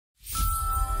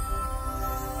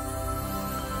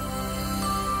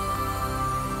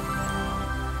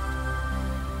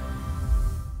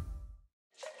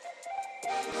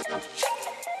Hey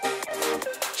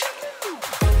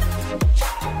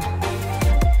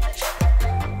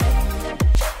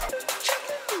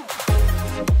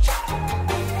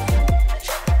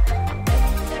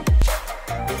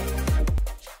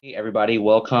everybody,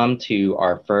 welcome to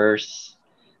our first,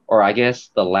 or I guess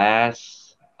the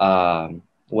last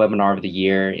webinar of the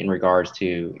year in regards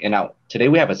to, today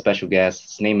we have a special guest.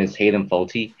 His name is Haitham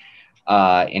Foty,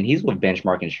 and he's with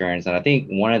Benchmark Insurance. And I think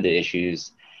one of the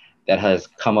issues that has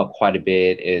come up quite a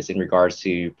bit is in regards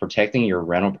to protecting your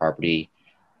rental property,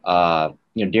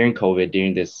 during COVID,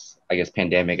 during this, I guess,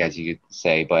 pandemic, as you could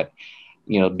say. But,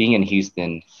 being in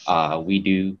Houston, we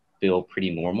do feel pretty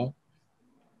normal.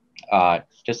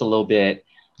 Just a little bit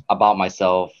about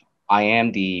myself. I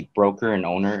am the broker and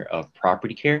owner of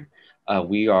Property Care.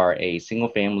 We are a single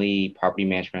family property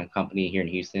management company here in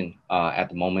Houston. At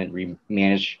the moment, we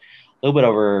manage a little bit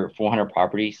over 400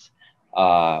 properties.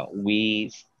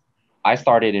 I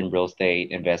started in real estate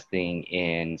investing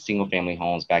in single family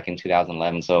homes back in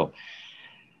 2011. So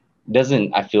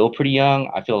I feel pretty young.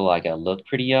 I feel like I look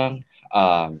pretty young.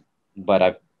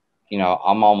 But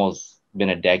I'm almost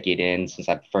been a decade in since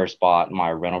I first bought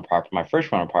my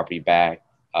first rental property back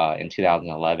in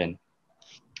 2011.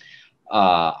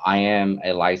 I am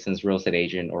a licensed real estate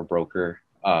agent or broker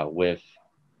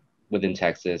within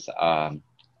Texas.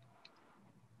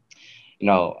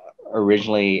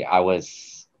 Originally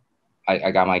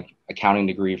I got my accounting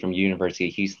degree from University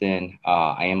of Houston.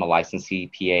 I am a licensed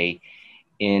CPA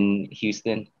in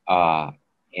Houston. And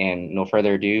no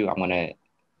further ado, I'm going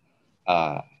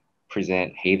to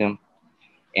present Haitham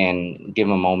and give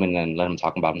him a moment and let him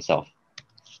talk about himself.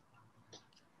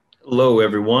 Hello,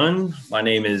 everyone. My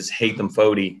name is Haitham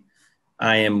Foty.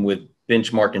 I am with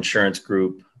Benchmark Insurance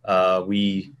Group.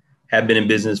 We have been in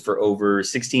business for over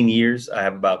 16 years. I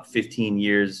have about 15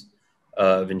 years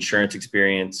of insurance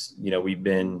experience. We've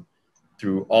been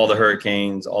through all the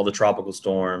hurricanes, all the tropical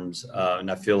storms, and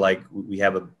I feel like we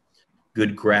have a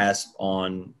good grasp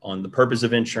on the purpose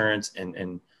of insurance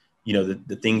and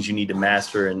the things you need to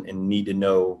master and need to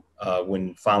know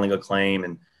when filing a claim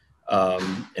and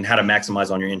how to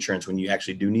maximize on your insurance when you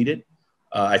actually do need it.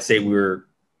 I'd say we're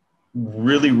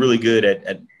really, really good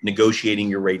at negotiating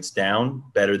your rates down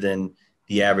better than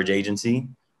the average agency.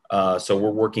 So we're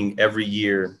working every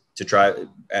year to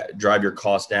drive your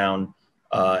costs down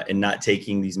and not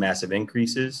taking these massive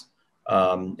increases.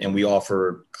 And we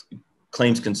offer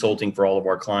claims consulting for all of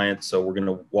our clients. So we're going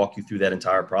to walk you through that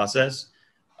entire process.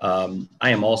 I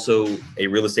am also a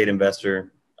real estate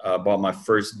investor. Bought my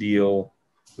first deal,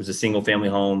 was a single family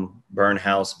home, burn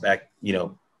house back, I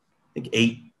think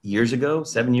 7 years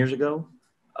ago.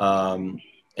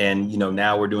 And,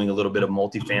 now we're doing a little bit of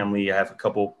multifamily. I have a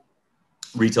couple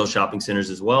retail shopping centers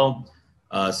as well.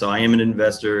 So I am an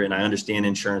investor and I understand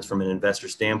insurance from an investor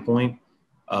standpoint,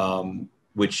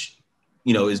 which,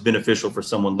 is beneficial for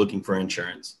someone looking for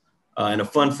insurance. And a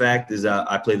fun fact is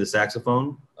I play the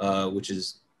saxophone, which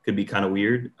could be kind of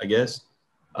weird, I guess.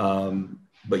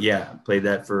 But yeah, I played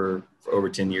that for over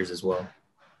 10 years as well.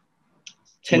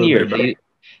 10 years.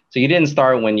 So you didn't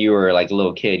start when you were like a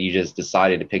little kid. You just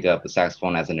decided to pick up the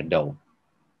saxophone as an adult.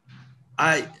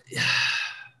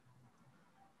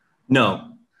 No,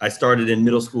 I started in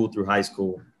middle school through high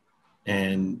school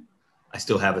and I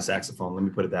still have a saxophone. Let me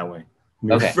put it that way.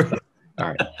 Okay. All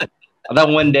right. I thought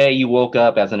one day you woke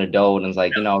up as an adult and was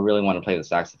like, I really want to play the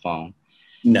saxophone.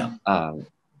 No.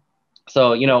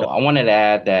 So, I wanted to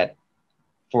add that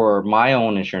for my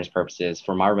own insurance purposes,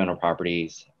 for my rental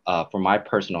properties, for my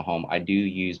personal home, I do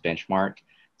use Benchmark.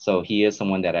 So he is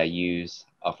someone that I use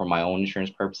for my own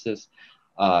insurance purposes.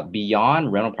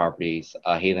 Beyond rental properties,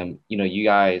 Haitham, you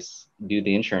guys do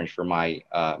the insurance for my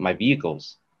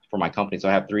vehicles for my company. So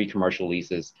I have 3 commercial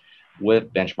leases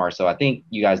with Benchmark. So I think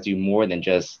you guys do more than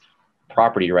just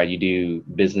property, right? You do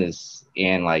business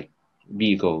and like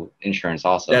vehicle insurance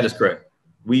also. That is correct.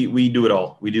 We do it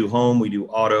all. We do home, we do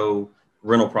auto,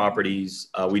 rental properties.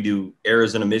 We do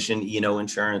errors and omission E&O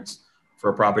insurance for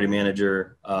a property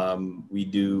manager. We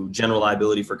do general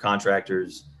liability for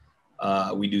contractors.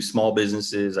 We do small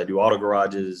businesses. I do auto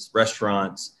garages,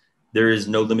 restaurants. There is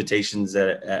no limitations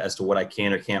as to what I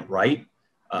can or can't write.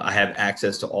 I have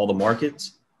access to all the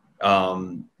markets.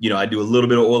 I do a little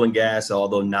bit of oil and gas,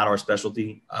 although not our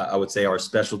specialty. I would say our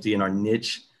specialty and our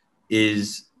niche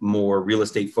is more real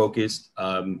estate focused,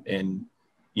 and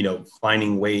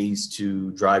finding ways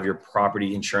to drive your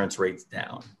property insurance rates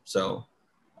down. So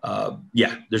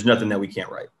there's nothing that we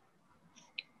can't write.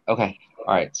 Okay.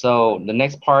 All right. So the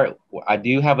next part, I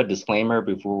do have a disclaimer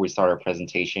before we start our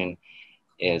presentation.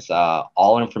 is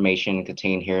all information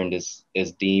contained here in this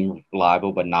is deemed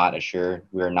reliable but not assured.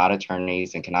 We are not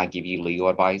attorneys and cannot give you legal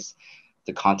advice.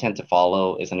 The content to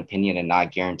follow is an opinion and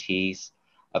not guarantees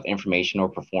of information or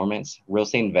performance. Real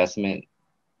estate investment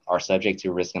are subject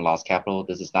to risk and loss capital.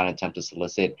 This is not an attempt to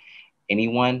solicit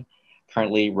anyone.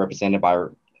 Currently represented by a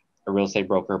real estate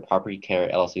broker. Property Care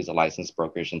LLC is a licensed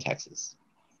brokerage in Texas.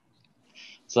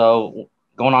 So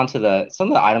going on to some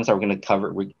of the items that we're going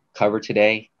to cover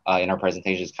today in our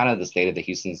presentation is kind of the state of the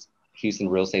Houston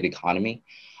real estate economy,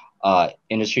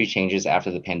 industry changes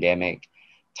after the pandemic,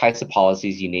 types of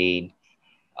policies you need,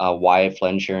 why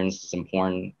flood insurance is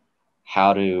important,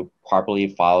 how to properly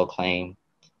file a claim.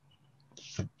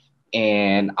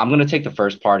 And I'm going to take the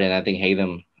first part, and I think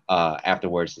Haitham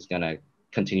afterwards is going to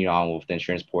continue on with the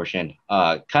insurance portion.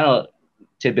 Kind of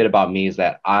tidbit about me is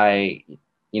that Haitham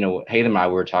and I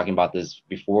were talking about this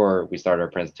before we started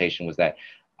our presentation, was that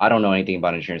I don't know anything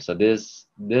about insurance. So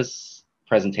this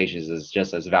presentation is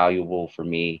just as valuable for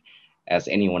me as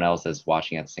anyone else that's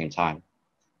watching at the same time.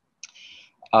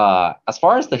 As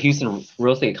far as the Houston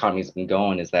real estate economy has been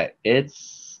going, is that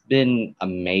it's been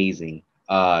amazing.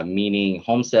 Meaning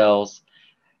home sales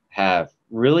have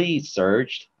really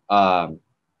surged. And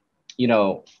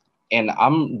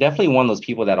I'm definitely one of those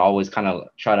people that always kind of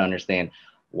try to understand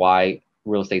why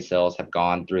real estate sales have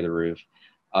gone through the roof.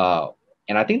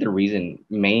 And I think the reason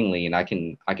mainly, and I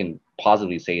can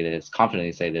confidently say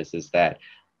this, is that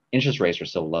interest rates are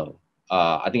so low.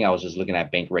 I think I was just looking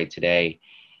at bank rate today,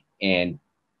 and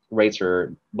rates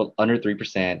are under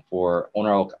 3% for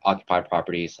owner-occupied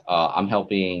properties. I'm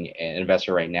helping an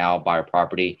investor right now buy a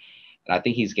property, and I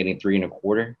think he's getting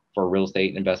 3.25% for a real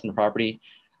estate investment property,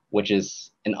 which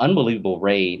is an unbelievable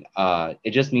rate.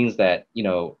 It just means that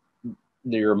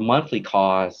your monthly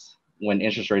costs when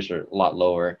interest rates are a lot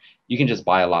lower, you can just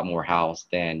buy a lot more house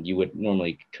than you would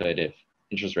normally could if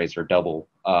interest rates are double.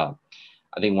 I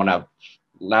think when I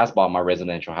last bought my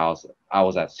residential house, I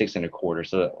was at 6.25%.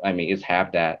 So I mean, it's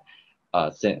half that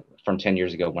from 10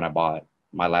 years ago when I bought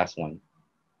my last one.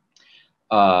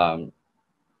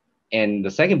 And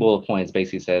the second bullet point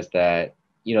basically says that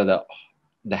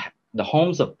the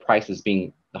home prices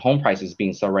being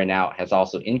sold right now has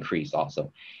also increased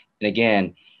also. And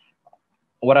again,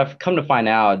 what I've come to find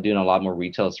out doing a lot more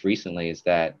retails recently is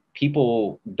that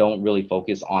people don't really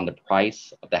focus on the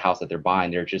price of the house that they're buying.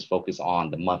 They're just focused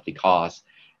on the monthly costs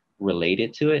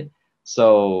related to it.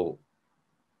 So,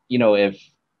 if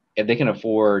they can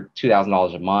afford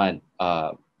 $2,000 a month,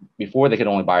 before they could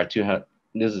only buy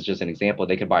this is just an example,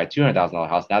 they could buy a $200,000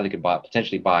 house. Now they could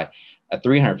potentially buy a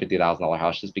 $350,000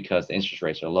 house just because the interest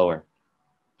rates are lower.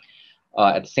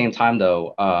 At the same time,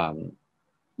 though,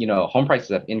 home prices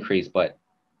have increased, but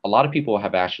a lot of people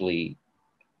have actually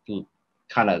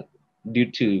kind of, due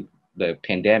to the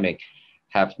pandemic,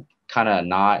 have kind of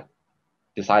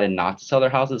decided not to sell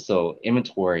their houses. So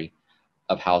inventory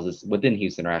of houses within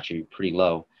Houston are actually pretty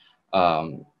low.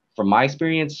 From my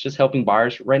experience, just helping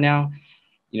buyers right now,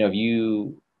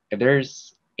 if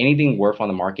there's anything worth on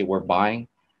the market worth buying,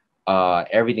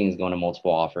 everything's going to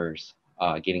multiple offers,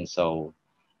 getting sold,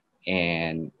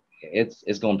 and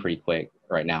it's going pretty quick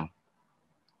right now.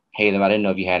 Hey, I didn't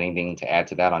know if you had anything to add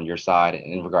to that on your side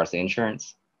in regards to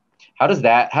insurance. How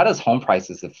does home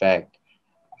prices affect,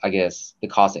 I guess, the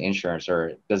cost of insurance,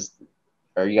 or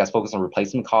are you guys focused on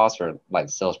replacement costs or like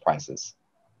sales prices?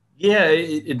 Yeah,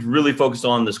 it really focused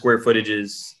on the square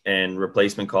footages and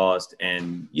replacement cost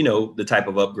and, the type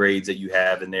of upgrades that you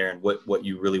have in there and what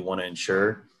you really want to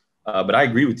insure. But I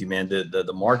agree with you, man.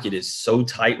 The market is so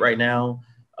tight right now.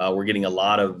 We're getting a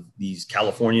lot of these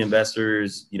California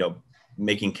investors,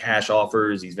 making cash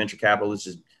offers, these venture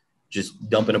capitalists just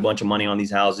dumping a bunch of money on these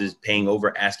houses, paying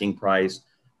over asking price.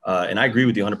 And I agree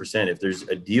with you 100%. If there's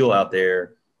a deal out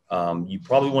there, you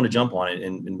probably want to jump on it.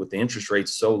 And with the interest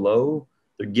rates so low,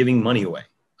 they're giving money away,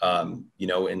 and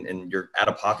your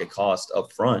out-of-pocket cost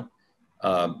up front,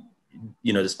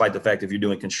 despite the fact if you're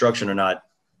doing construction or not,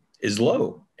 is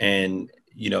low. And,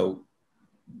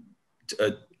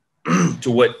 to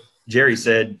what Jerry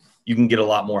said, you can get a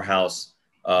lot more house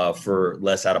for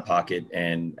less out of pocket.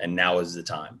 And now is the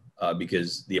time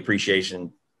because the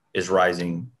appreciation is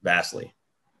rising vastly.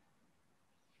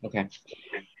 Okay.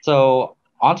 So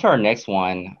on to our next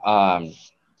one.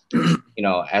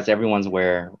 As everyone's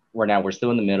aware, we're still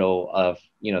in the middle of,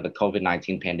 the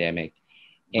COVID-19 pandemic.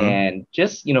 Mm-hmm. And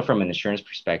just, from an insurance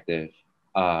perspective,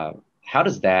 how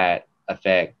does that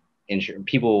affect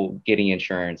people getting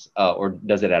insurance, or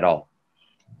does it at all?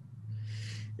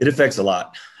 It affects a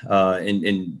lot.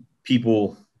 And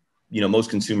people, most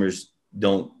consumers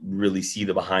don't really see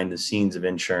the behind the scenes of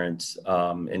insurance,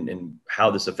 and how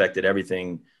this affected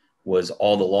everything was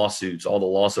all the lawsuits, all the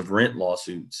loss of rent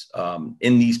lawsuits.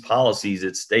 In these policies,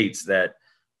 it states that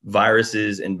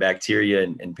viruses and bacteria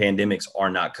and pandemics are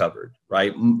not covered,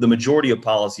 right? The majority of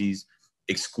policies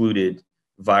excluded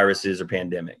viruses or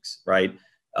pandemics, right?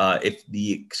 If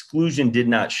the exclusion did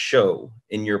not show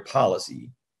in your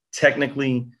policy,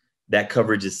 technically that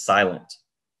coverage is silent,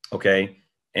 okay?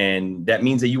 And that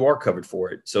means that you are covered for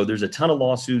it. So there's a ton of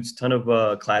lawsuits, ton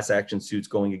of class action suits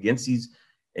going against these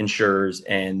insurers,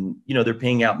 and they're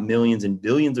paying out millions and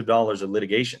billions of dollars of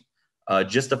litigation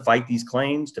just to fight these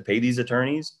claims, to pay these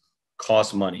attorneys,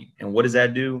 costs money. And what does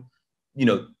that do?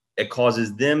 It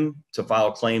causes them to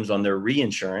file claims on their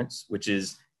reinsurance, which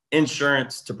is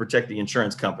insurance to protect the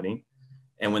insurance company.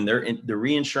 And when the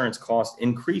reinsurance cost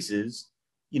increases,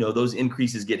 those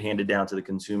increases get handed down to the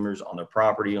consumers on their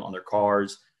property, on their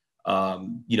cars,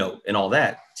 and all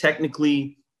that.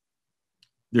 Technically,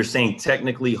 they're saying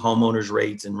homeowners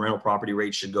rates and rental property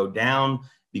rates should go down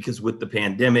because with the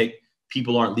pandemic,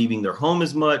 people aren't leaving their home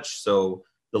as much. So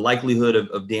the likelihood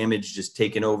of damage just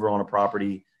taking over on a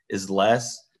property is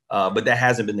less. But that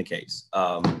hasn't been the case.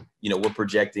 We're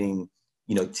projecting,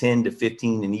 10 to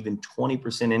 15 and even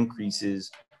 20%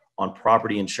 increases on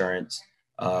property insurance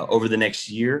over the next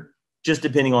year, just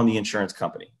depending on the insurance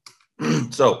company.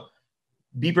 So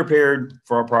be prepared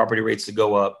for our property rates to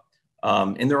go up.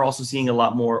 And they're also seeing a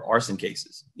lot more arson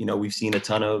cases. We've seen a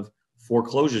ton of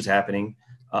foreclosures happening,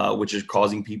 which is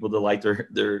causing people to light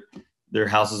their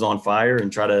houses on fire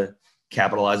and try to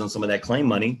capitalize on some of that claim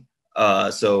money.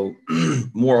 So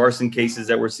more arson cases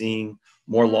that we're seeing,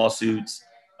 more lawsuits,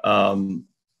 and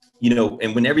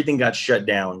when everything got shut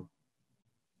down,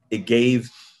 it gave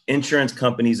insurance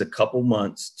companies a couple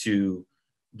months to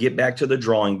get back to the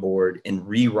drawing board and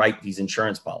rewrite these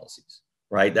insurance policies,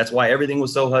 right? That's why everything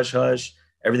was so hush hush.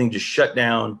 Everything just shut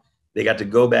down. They got to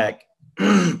go back.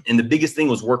 And the biggest thing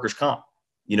was workers' comp.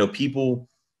 People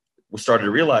started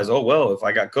to realize, oh, well, if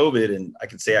I got COVID and I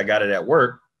could say I got it at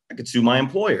work, I could sue my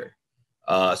employer.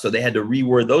 So they had to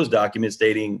reword those documents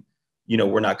stating,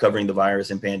 we're not covering the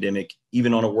virus and pandemic,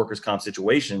 even on a workers' comp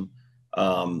situation.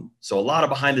 So a lot of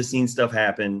behind the scenes stuff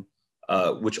happened,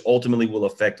 which ultimately will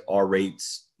affect our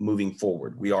rates moving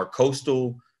forward. We are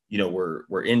coastal,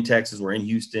 we're in Texas, we're in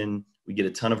Houston. We get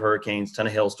a ton of hurricanes, ton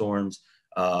of hailstorms.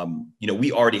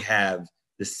 We already have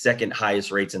the second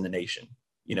highest rates in the nation.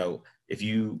 If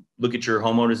you look at your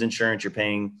homeowner's insurance, you're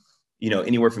paying,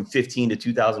 anywhere from $1,500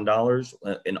 to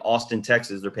 $2,000. In Austin,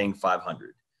 Texas, they're paying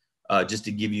 $500, just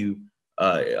to give you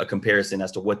a comparison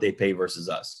as to what they pay versus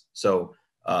us. So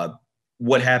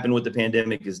what happened with the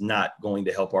pandemic is not going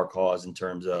to help our cause in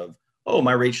terms of, oh,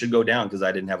 my rate should go down because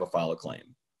I didn't have a file a claim.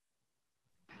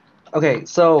 Okay,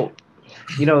 so,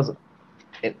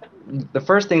 the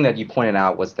first thing that you pointed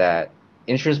out was that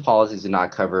insurance policies do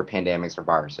not cover pandemics or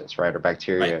viruses, right, or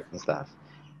bacteria Right. and stuff.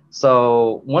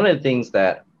 So one of the things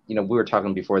that, we were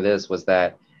talking before this was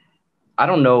that I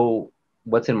don't know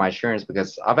what's in my insurance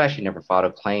because I've actually never filed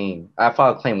a claim. I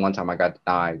filed a claim one time, I got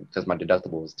denied because my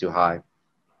deductible was too high.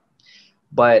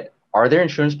 But are there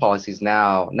insurance policies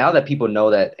now that people know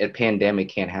that a pandemic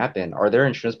can't happen? Are there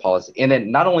insurance policies? And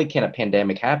then not only can a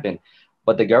pandemic happen,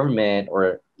 but the government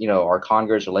or, our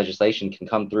Congress or legislation can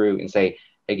come through and say,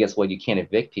 hey, guess what? You can't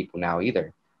evict people now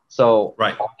either. So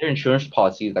Right. are there insurance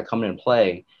policies that come into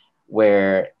play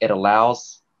where it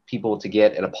allows people to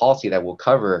get a policy that will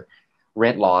cover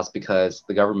rent loss because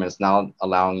the government is now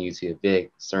allowing you to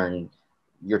evict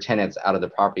your tenants out of the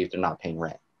property if they're not paying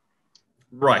rent?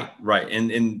 Right.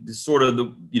 And sort of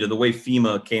the way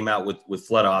FEMA came out with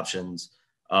flood options,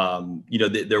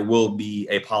 there will be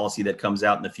a policy that comes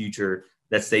out in the future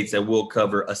that states that we'll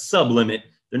cover a sublimit.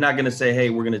 They're not going to say, hey,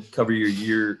 we're going to cover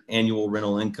your annual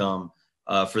rental income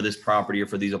for this property or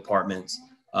for these apartments.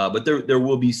 But there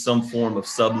will be some form of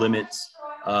sublimits,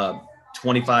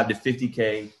 25 to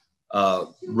 50K,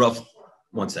 rough.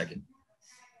 1 second.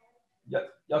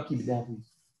 Y'all keep it down,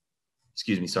 please.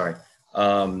 Excuse me. Sorry.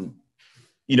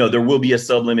 There will be a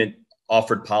sublimit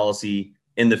offered policy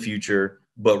in the future.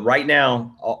 But right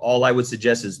now, all I would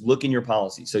suggest is look in your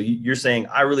policy. So you're saying,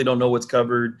 I really don't know what's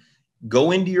covered.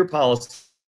 Go into your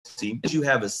policy. You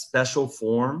have a special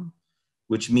form,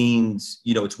 which means,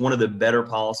 it's one of the better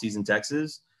policies in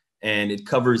Texas. And it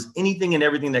covers anything and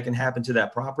everything that can happen to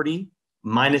that property,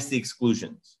 minus the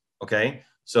exclusions. Okay.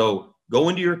 So go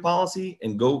into your policy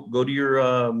and go to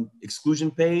your exclusion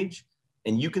page.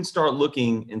 And you can start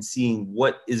looking and seeing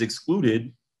what is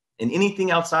excluded, and anything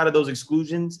outside of those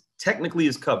exclusions technically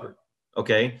is covered.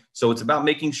 Okay. So it's about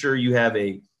making sure you have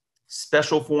a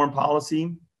special form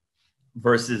policy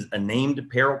versus a named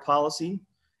peril policy.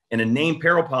 And a named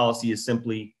peril policy is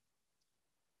simply,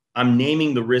 I'm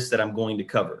naming the risk that I'm going to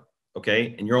cover.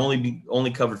 Okay. And you're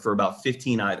only covered for about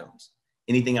 15 items.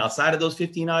 Anything outside of those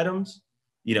 15 items,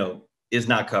 is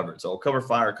not covered. So I'll cover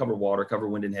fire, cover water, cover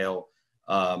wind and hail.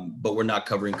 But we're not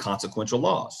covering consequential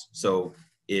loss. So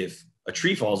if a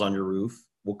tree falls on your roof,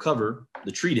 we'll cover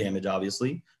the tree damage,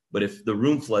 obviously. But if the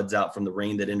room floods out from the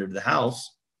rain that entered the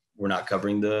house, we're not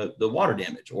covering the water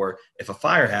damage. Or if a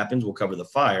fire happens, we'll cover the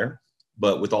fire.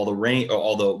 But with all the rain or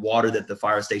all the water that the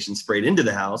fire station sprayed into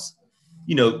the house,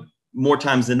 more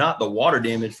times than not, the water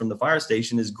damage from the fire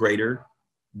station is greater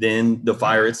than the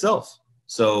fire itself.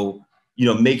 So,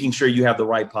 making sure you have the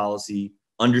right policy,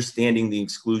 understanding the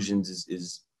exclusions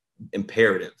is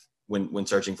imperative when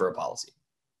searching for a policy.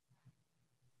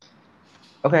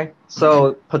 Okay,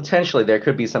 so potentially there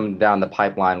could be some down the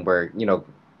pipeline where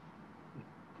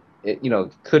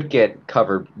it could get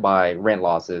covered by rent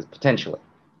losses potentially.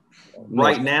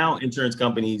 Right now, insurance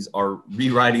companies are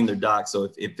rewriting their docs. So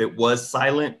if it was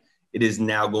silent, it is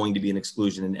now going to be an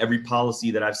exclusion. And every policy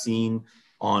that I've seen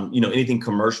on anything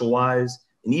commercial wise,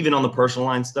 and even on the personal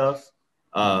line stuff,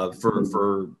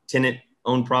 for tenant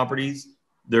owned properties,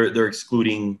 they're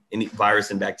excluding any virus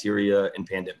and bacteria and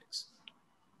pandemics.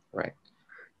 Right.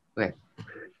 Okay.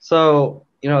 So,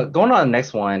 going on to the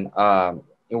next one,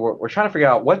 we're trying to figure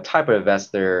out what type of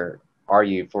investor are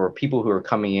you for people who are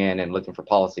coming in and looking for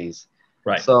policies.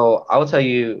 Right. So I will tell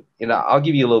you, I'll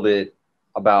give you a little bit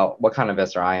about what kind of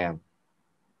investor I am.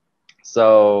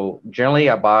 So generally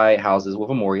I buy houses with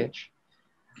a mortgage.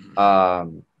 I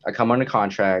come under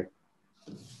contract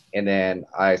and then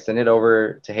I send it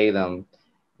over to Haitham.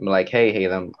 I'm like, hey,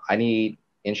 Haitham, I need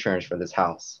insurance for this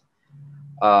house.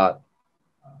 And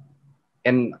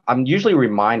I'm usually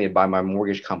reminded by my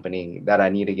mortgage company that I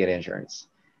need to get insurance.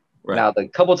 Right. Now, the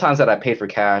couple of times that I paid for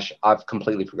cash, I've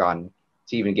completely forgotten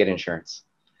to even get insurance,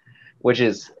 which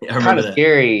is kind of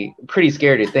scary, pretty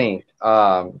scary to think.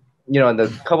 And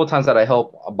the couple of times that I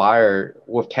help a buyer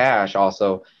with cash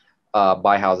also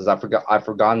buy houses, I've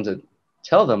forgotten to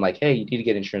tell them like, hey, you need to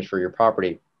get insurance for your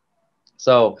property.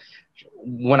 So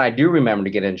when I do remember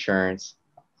to get insurance,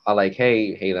 I like,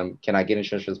 hey, can I get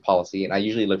insurance for this policy? And I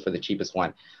usually look for the cheapest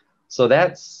one. So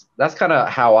that's kind of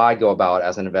how I go about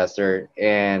as an investor.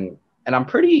 And I'm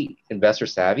pretty investor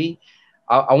savvy.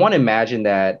 I want to imagine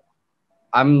that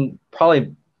I'm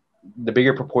probably the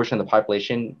bigger proportion of the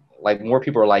population, like more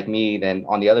people are like me than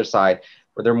on the other side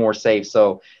where they're more safe.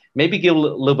 So maybe give a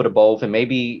little bit of both and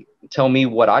maybe tell me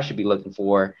what I should be looking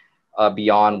for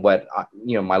beyond what,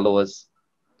 my lowest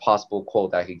possible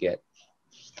quote that I could get.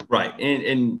 Right.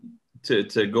 And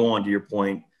to go on to your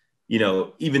point,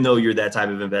 even though you're that type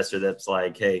of investor that's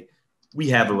like, hey, we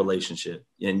have a relationship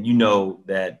and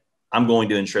that I'm going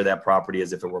to insure that property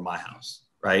as if it were my house.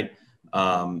 Right.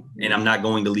 And I'm not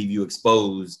going to leave you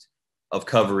exposed of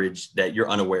coverage that you're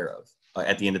unaware of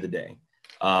at the end of the day.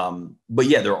 But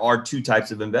yeah, there are two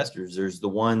types of investors. There's the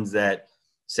ones that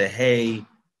say, hey,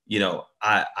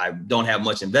 I don't have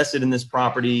much invested in this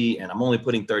property and I'm only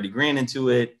putting 30 grand into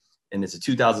it. And it's a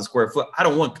 2,000 square foot. I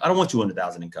don't want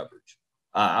 200,000 in coverage.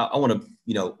 I want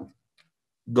to,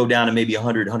 go down to maybe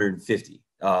 100, 150.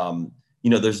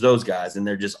 There's those guys and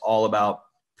they're just all about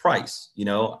price.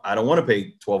 I don't want to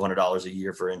pay $1,200 a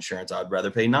year for insurance. I'd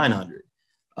rather pay $900.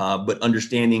 But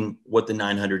understanding what the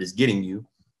 $900 is getting you,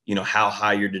 how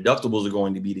high your deductibles are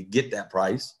going to be to get that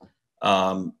price,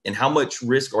 and how much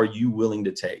risk are you willing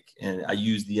to take? And I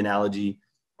use the analogy,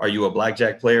 are you a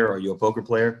blackjack player? Are you a poker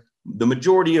player? The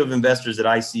majority of investors that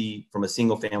I see from a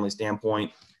single family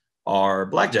standpoint are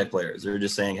blackjack players. They're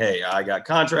just saying, hey, I got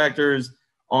contractors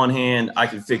on hand. I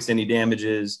can fix any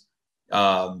damages.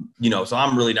 So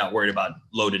I'm really not worried about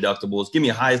low deductibles. Give me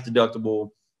a highest deductible.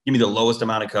 Give me the lowest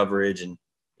amount of coverage. And,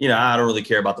 I don't really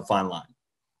care about the fine line.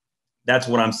 That's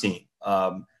what I'm seeing.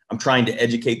 I'm trying to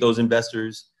educate those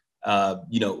investors,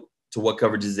 to what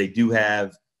coverages they do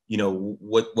have,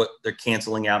 what they're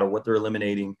canceling out or what they're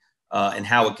eliminating. And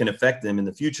how it can affect them in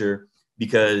the future,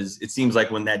 because it seems like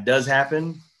when that does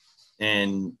happen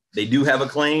and they do have a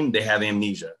claim, they have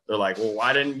amnesia. They're like, well,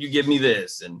 why didn't you give me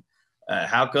this? And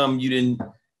how come you didn't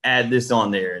add this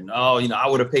on there? And, I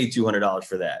would have paid $200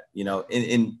 for that,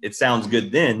 and it sounds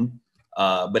good then.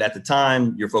 But at the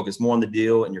time, you're focused more on the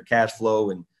deal and your cash flow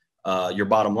and your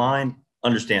bottom line,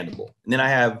 understandable. And then I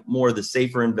have more of the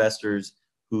safer investors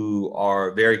who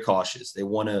are very cautious. They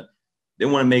want to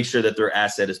make sure that their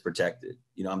asset is protected.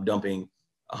 I'm dumping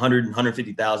 100,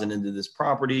 150,000 into this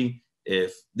property.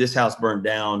 If this house burned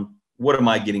down, what am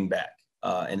I getting back?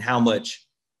 And how much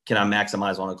can I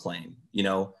maximize on a claim?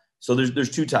 So there's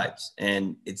two types.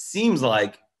 And it seems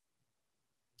like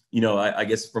I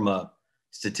guess from a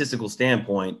statistical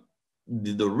standpoint,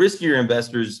 the riskier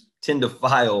investors tend to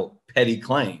file petty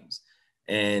claims.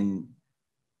 And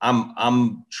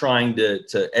I'm trying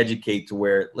to educate to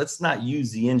where let's not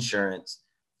use the insurance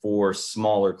for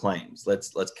smaller claims.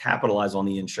 Let's capitalize on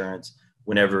the insurance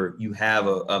whenever you have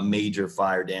a major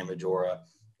fire damage or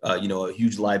a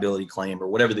huge liability claim or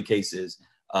whatever the case is.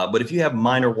 But if you have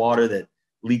minor water that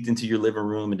leaked into your living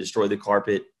room and destroyed the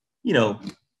carpet,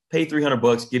 pay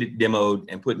 $300, get it demoed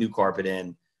and put new carpet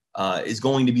in is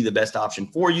going to be the best option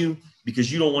for you,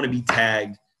 because you don't want to be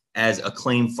tagged as a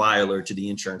claim filer to the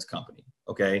insurance company.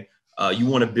 Okay. You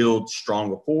want to build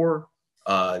strong rapport.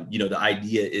 The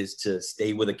idea is to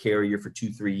stay with a carrier for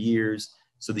 2-3 years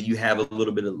so that you have a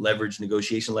little bit of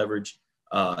negotiation leverage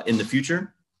in the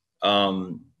future,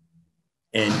 and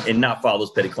not file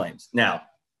those petty claims. Now,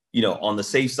 on the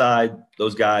safe side,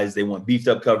 those guys, they want beefed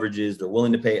up coverages. They're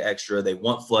willing to pay extra. They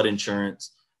want flood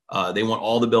insurance. They want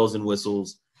all the bells and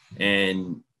whistles.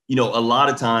 And, a lot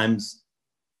of times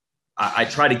I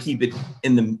try to keep it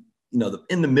in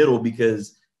the middle,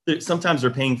 because sometimes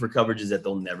they're paying for coverages that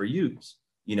they'll never use.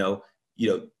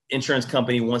 Insurance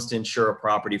company wants to insure a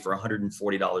property for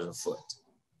 $140 a foot.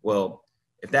 Well,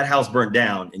 if that house burned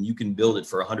down and you can build it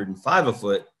for $105 a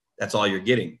foot, that's all you're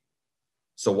getting.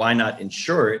 So why not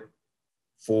insure it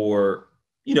for,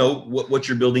 what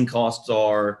your building costs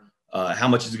are, how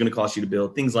much is it going to cost you to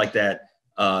build, things like that,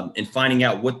 and finding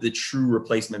out what the true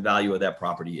replacement value of that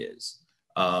property is.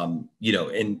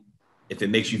 And if it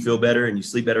makes you feel better and you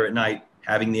sleep better at night,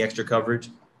 having the extra coverage,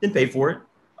 then pay for it.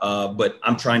 But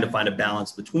I'm trying to find a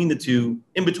balance between the two,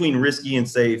 in between risky and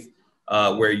safe,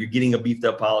 where you're getting a beefed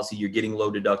up policy, you're getting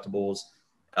low deductibles,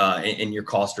 and your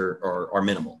costs are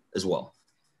minimal as well.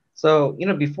 So,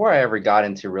 before I ever got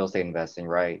into real estate investing,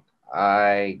 right,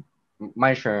 my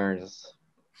insurance,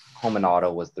 home and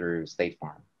auto, was through State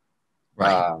Farm.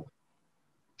 Right.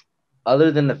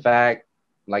 Other than the fact,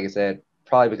 like I said,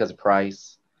 probably because of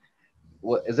price,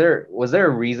 was there a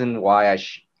reason why I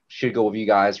should go with you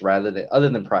guys other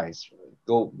than price,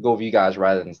 go with you guys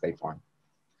rather than State Farm?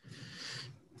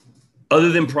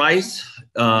 Other than price,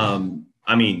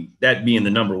 that being the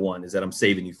number one is that I'm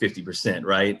saving you 50%,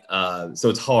 right? So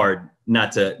it's hard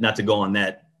not to go on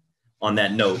that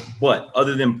note. But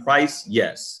other than price,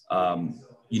 yes,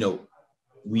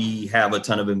 we have a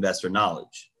ton of investor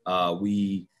knowledge.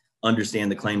 We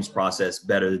understand the claims process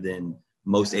better than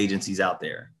most agencies out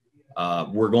there.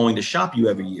 We're going to shop you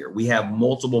every year. We have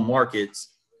multiple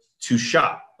markets to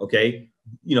shop. Okay.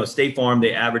 State Farm,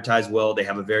 they advertise well, they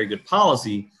have a very good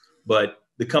policy, but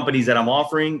the companies that I'm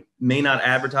offering may not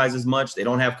advertise as much. They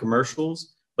don't have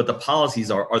commercials, but the policies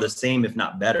are the same, if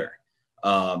not better.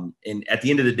 And at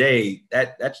the end of the day,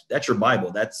 that's your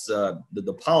Bible. That's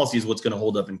the policy is what's going to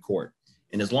hold up in court.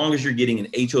 And as long as you're getting an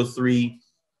HO3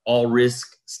 all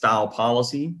risk style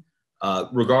policy,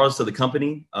 regardless of the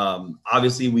company,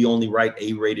 obviously we only write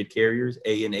A-rated carriers,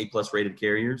 A and A+ rated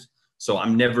carriers. So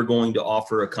I'm never going to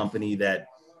offer a company that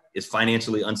is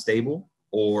financially unstable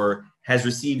or has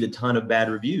received a ton of bad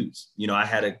reviews. I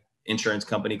had an insurance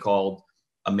company called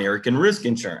American Risk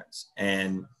Insurance,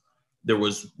 and there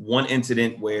was one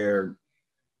incident where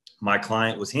my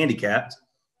client was handicapped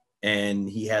and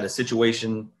he had a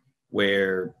situation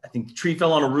where I think the tree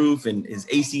fell on a roof and his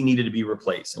AC needed to be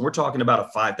replaced. And we're talking about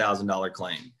a $5,000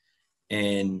 claim.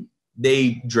 And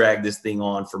they dragged this thing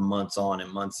on for months on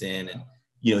and months in. And,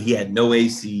 he had no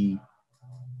AC.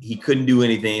 He couldn't do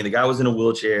anything. The guy was in a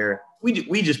wheelchair.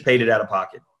 We just paid it out of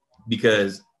pocket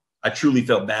because I truly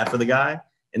felt bad for the guy.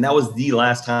 And that was the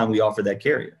last time we offered that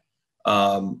carrier.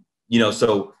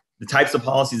 So the types of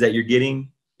policies that you're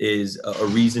getting is a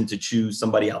reason to choose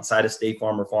somebody outside of State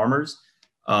Farm or Farmers.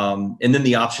 And then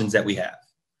the options that we have.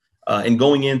 And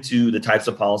going into the types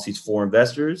of policies for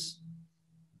investors.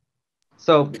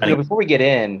 So before we get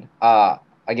in,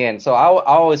 again, so I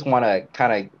always want to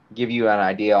kind of give you an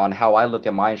idea on how I look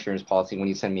at my insurance policy when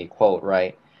you send me a quote,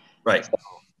 right? Right. So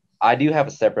I do have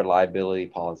a separate liability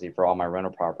policy for all my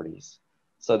rental properties.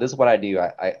 So this is what I do.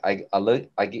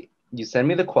 You send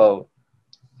me the quote.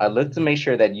 I look to make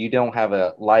sure that you don't have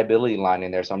a liability line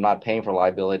in there, so I'm not paying for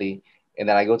liability. And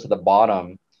then I go to the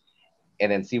bottom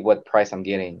and then see what price I'm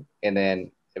getting. And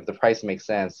then if the price makes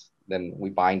sense, then we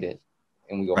bind it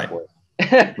and we go for it.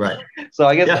 Right. So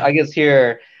I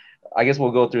guess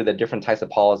we'll go through the different types of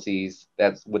policies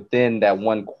that's within that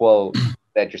one quote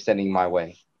that you're sending my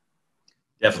way.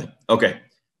 Definitely. Okay.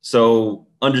 So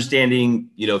understanding,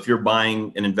 if you're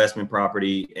buying an investment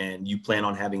property and you plan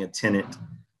on having a tenant,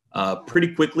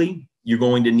 pretty quickly, you're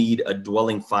going to need a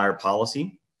dwelling fire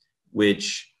policy,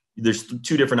 which there's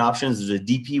two different options. There's a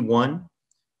DP1,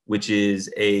 which is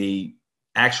a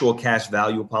actual cash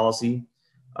value policy,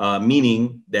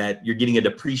 meaning that you're getting a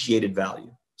depreciated value.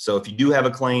 So if you do have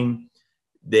a claim,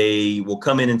 they will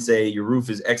come in and say your roof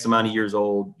is X amount of years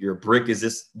old, your brick is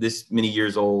this many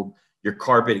years old, your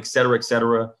carpet, et cetera, et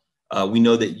cetera. We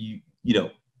know that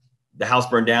the house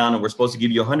burned down and we're supposed to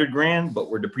give you 100 grand, but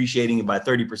we're depreciating it by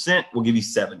 30%. We'll give you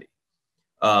 70.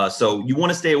 So you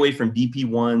want to stay away from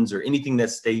DP1s or anything that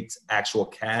states actual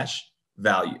cash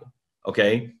value.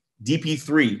 Okay.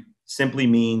 DP3 simply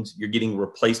means you're getting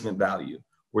replacement value.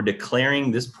 We're declaring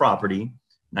this property,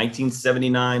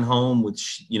 1979 home with,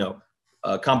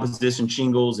 composition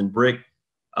shingles and brick,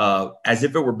 as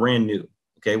if it were brand new.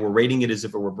 Okay. We're rating it as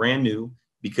if it were brand new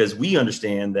because we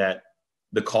understand that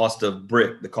the cost of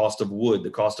brick, the cost of wood, the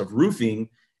cost of roofing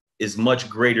is much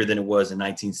greater than it was in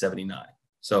 1979.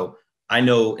 So I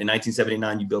know in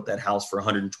 1979, you built that house for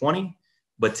 120,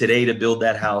 but today to build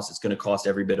that house, it's going to cost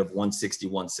every bit of 160,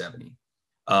 170.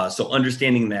 So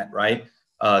understanding that, right?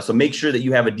 So make sure that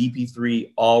you have a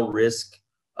DP3 all risk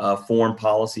form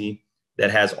policy that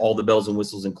has all the bells and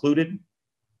whistles included.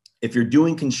 If you're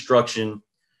doing construction,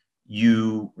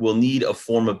 you will need a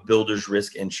form of builder's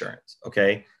risk insurance.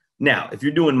 Okay. Now, if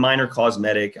you're doing minor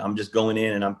cosmetic, I'm just going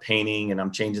in and I'm painting and I'm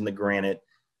changing the granite,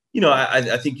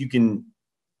 I think you can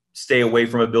stay away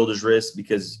from a builder's risk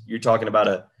because you're talking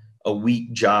about a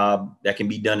weak job that can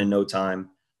be done in no time.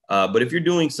 But if you're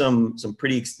doing some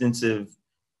pretty extensive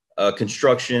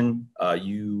construction,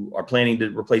 you are planning to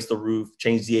replace the roof,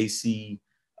 change the AC,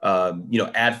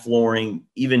 add flooring,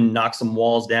 even knock some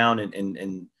walls down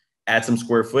and add some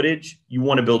square footage, you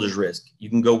want a builder's risk. You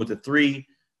can go with a 3,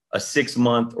 a 6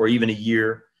 month, or even a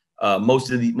year.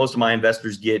 Most of my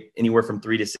investors get anywhere from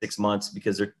 3 to 6 months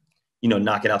because they're,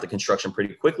 knocking out the construction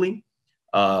pretty quickly.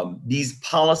 These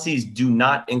policies do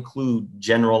not include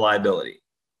general liability,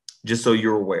 just so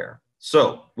you're aware.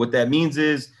 So what that means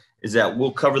is that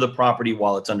we'll cover the property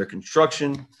while it's under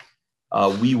construction.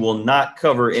 We will not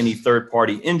cover any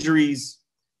third-party injuries.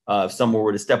 If someone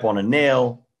were to step on a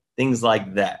nail, things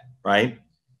like that, right?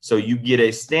 So you get a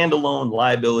standalone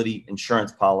liability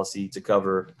insurance policy to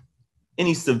cover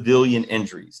any civilian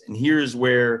injuries. And here's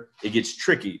where it gets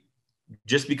tricky.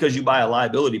 Just because you buy a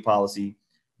liability policy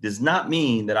does not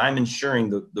mean that I'm insuring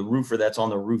the roofer that's on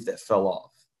the roof that fell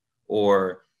off,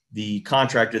 or the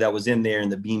contractor that was in there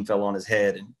and the beam fell on his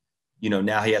head and,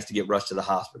 now he has to get rushed to the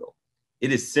hospital.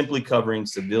 It is simply covering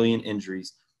civilian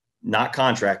injuries, not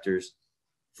contractors,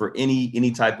 for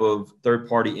any type of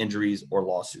third-party injuries or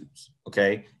lawsuits,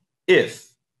 okay?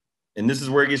 And this is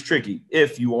where it gets tricky,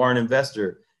 if you are an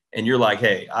investor and you're like,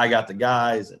 hey, I got the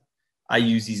guys, and I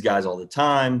use these guys all the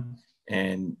time,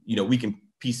 and, we can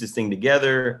piece this thing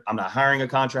together. I'm not hiring a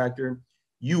contractor.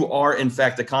 You are, in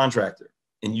fact, a contractor,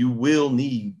 and you will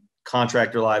need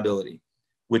contractor liability,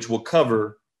 which will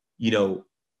cover,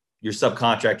 your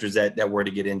subcontractors that were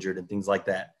to get injured and things like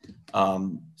that.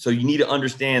 So you need to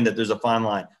understand that there's a fine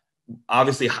line.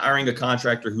 Obviously, hiring a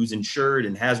contractor who's insured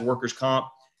and has workers' comp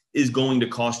is going to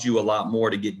cost you a lot more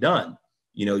to get done.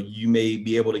 You may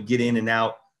be able to get in and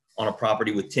out on a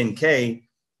property with 10K.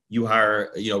 You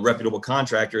hire, a reputable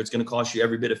contractor, it's going to cost you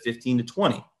every bit of 15 to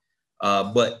 20.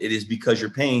 But it is because you're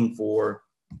paying for,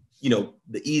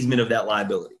 the easement of that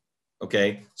liability.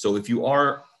 Okay. So if you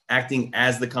are acting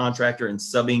as the contractor and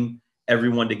subbing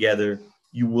everyone together,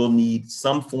 you will need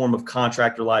some form of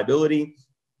contractor liability,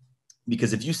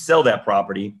 because if you sell that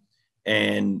property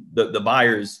and the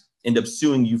buyers end up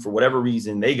suing you for whatever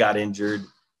reason, they got injured,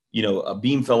 a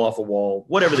beam fell off a wall,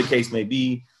 whatever the case may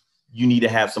be, you need to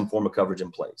have some form of coverage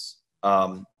in place.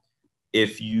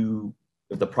 If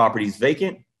the property is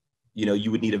vacant,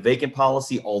 you would need a vacant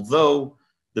policy, although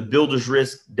the builder's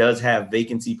risk does have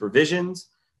vacancy provisions,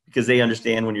 because they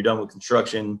understand when you're done with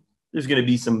construction, there's going to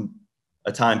be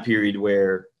a time period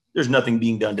where there's nothing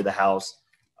being done to the house.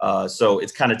 So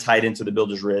it's kind of tied into the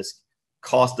builder's risk.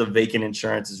 Cost of vacant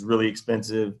insurance is really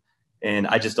expensive, and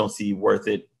I just don't see worth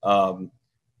it.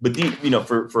 But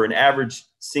for an average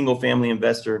single family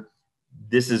investor,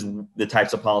 this is the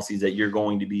types of policies that you're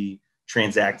going to be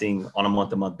transacting on a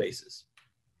month-to-month basis.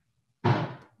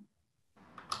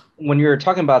 When you're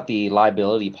talking about the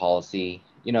liability policy,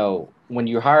 when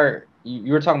you hire,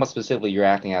 you were talking about specifically you're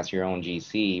acting as your own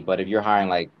GC, but if you're hiring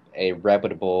like a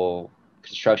reputable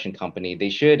construction company, they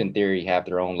should, in theory, have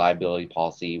their own liability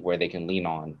policy where they can lean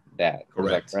on that.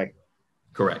 Correct. Is that correct?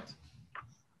 Correct.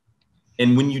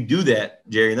 And when you do that,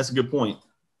 Jerry, and that's a good point,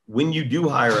 when you do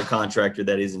hire a contractor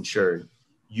that is insured,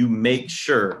 you make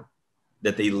sure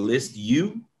that they list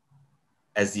you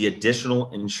as the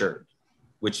additional insured,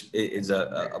 which is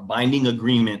a binding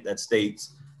agreement that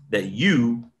states that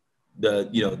you, the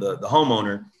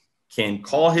homeowner, can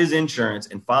call his insurance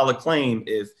and file a claim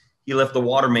if he left the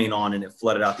water main on and it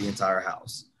flooded out the entire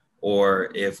house,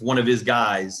 or if one of his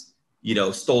guys,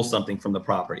 stole something from the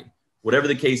property. Whatever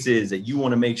the case is, that you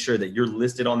want to make sure that you're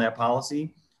listed on that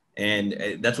policy.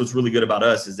 And that's what's really good about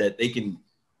us, is that they can,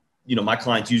 my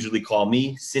clients usually call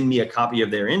me, send me a copy of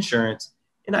their insurance,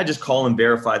 and I just call and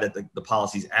verify that the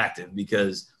policy's active,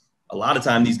 because a lot of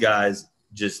time these guys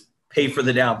just pay for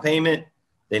the down payment.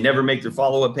 They never make their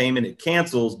follow-up payment. It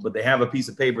cancels, but they have a piece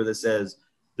of paper that says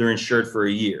they're insured for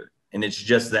a year. And it's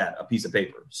just that, a piece of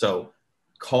paper. So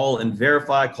call and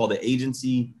verify, call the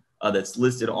agency that's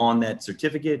listed on that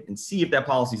certificate and see if that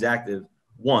policy is active,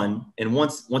 one. And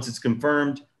once it's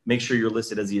confirmed, make sure you're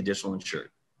listed as the additional insured.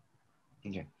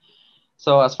 Okay.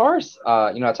 So as far as,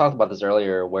 I talked about this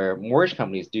earlier, where mortgage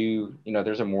companies do,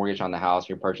 there's a mortgage on the house,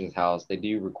 you're purchasing this house, they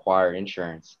do require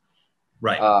insurance.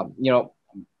 Right.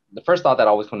 The first thought that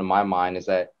always comes to my mind is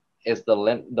that the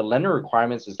lender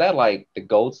requirements, is that like the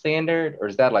gold standard, or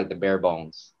is that like the bare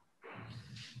bones?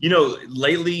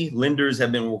 Lately lenders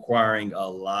have been requiring a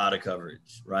lot of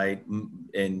coverage, right?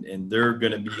 And they're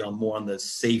going to be more on the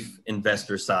safe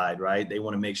investor side, right? They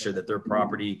want to make sure that their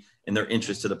property and their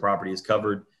interest to the property is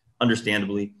covered.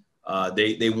 Understandably,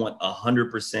 they want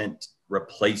 100%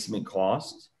 replacement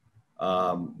cost,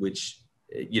 which,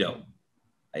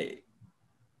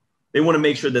 they want to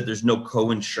make sure that there's no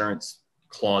co-insurance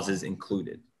clauses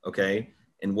included. Okay.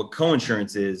 And what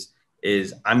co-insurance is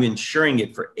I'm insuring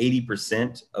it for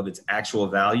 80% of its actual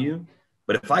value.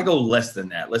 But if I go less than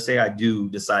that, let's say I do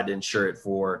decide to insure it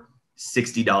for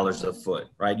 $60 a foot,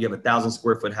 right? You have 1,000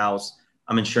 square foot house.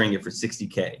 I'm insuring it for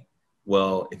 $60K.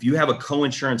 Well, if you have a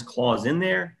co-insurance clause in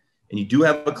there and you do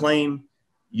have a claim,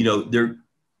 they're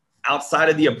outside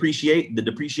of the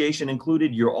depreciation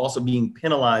included, you're also being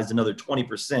penalized another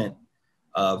 20%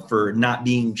 for not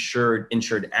being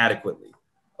insured adequately.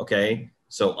 Okay.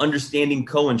 So understanding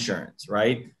co-insurance,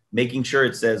 right? Making sure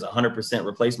it says 100%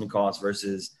 replacement cost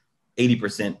versus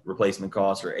 80% replacement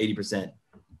cost, or 80%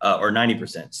 or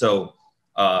 90%. So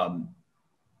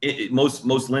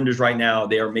most lenders right now,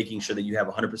 they are making sure that you have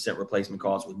 100% replacement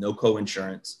costs with no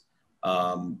co-insurance.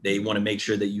 They want to make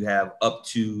sure that you have up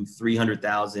to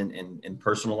 $300,000 in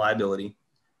personal liability,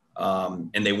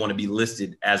 and they want to be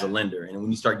listed as a lender. And when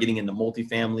you start getting into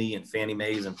multifamily and Fannie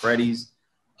Mae's and Freddie's,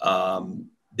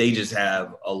 they just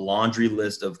have a laundry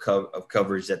list of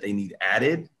coverage that they need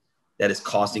added that is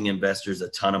costing investors a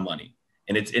ton of money,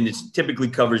 and it's typically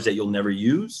coverage that you'll never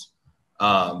use.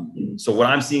 So what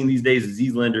I'm seeing these days is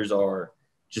these lenders are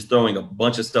just throwing a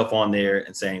bunch of stuff on there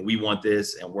and saying, we want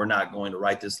this and we're not going to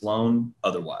write this loan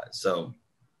otherwise. So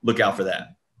look out for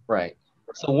that. Right.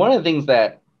 So one of the things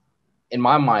that in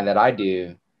my mind that I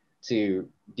do to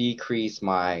decrease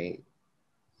my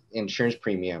insurance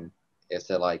premium is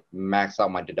to like max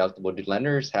out my deductible. Do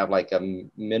lenders have like a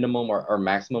minimum or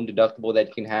maximum deductible that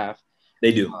you can have?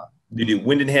 They do. They do.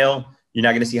 Wind and hail, you're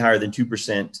not going to see higher than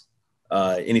 2%.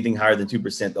 Anything higher than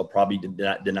 2%, they'll probably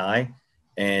deny,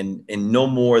 and no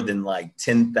more than like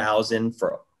 10,000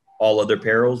 for all other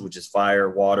perils, which is fire,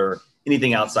 water,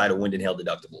 anything outside of wind and hail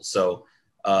deductibles. So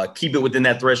keep it within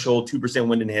that threshold, 2%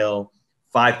 wind and hail,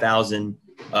 5,000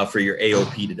 for your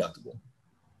AOP deductible.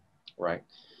 Right.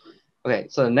 Okay.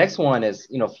 So the next one is,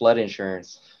 flood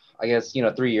insurance. I guess,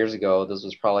 3 years ago, this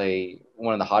was probably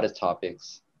one of the hottest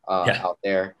topics out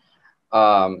there.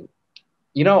 I've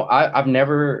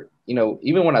never,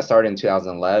 even when I started in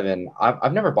 2011,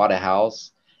 I've never bought a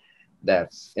house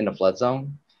that's in a flood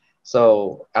zone.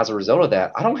 So as a result of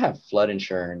that, I don't have flood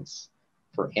insurance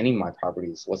for any of my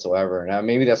properties whatsoever. Now,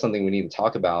 maybe that's something we need to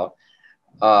talk about.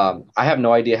 I have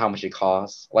no idea how much it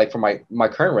costs. Like for my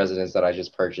current residence that I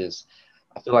just purchased,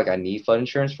 I feel like I need flood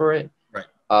insurance for it. Right.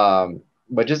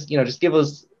 But just give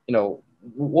us,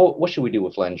 what should we do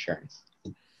with flood insurance?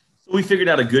 So we figured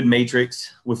out a good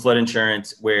matrix with flood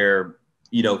insurance where,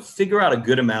 figure out a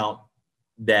good amount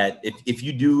that if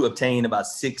you do obtain about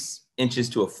 6 inches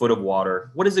to a foot of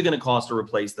water, what is it going to cost to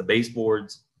replace the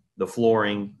baseboards, the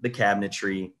flooring, the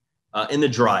cabinetry, and the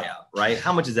dry out, right?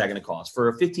 How much is that going to cost? For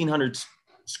a 1,500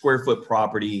 square foot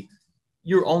property,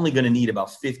 you're only going to need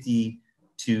about 50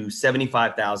 to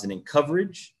 75,000 in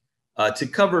coverage to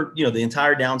cover, the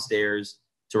entire downstairs,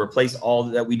 to replace all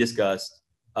that we discussed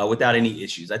without any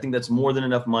issues. I think that's more than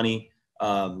enough money.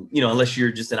 Unless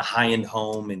you're just in a high-end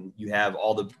home and you have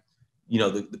all the,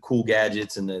 the cool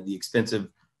gadgets and the expensive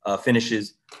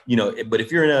finishes, but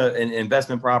if you're in an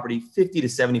investment property, 50 to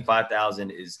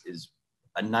 75,000 is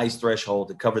a nice threshold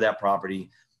to cover that property.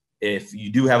 If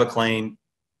you do have a claim,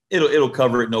 it'll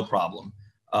cover it, no problem.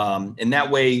 And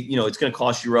that way, it's going to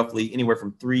cost you roughly anywhere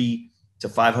from $3,000 to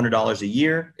 $500 a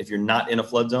year if you're not in a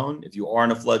flood zone. If you are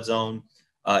in a flood zone,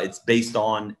 it's based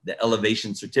on the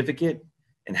elevation certificate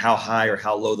and how high or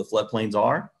how low the floodplains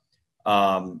are.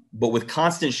 But with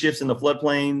constant shifts in the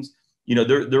floodplains, they're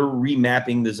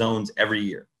remapping the zones every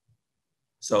year.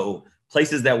 So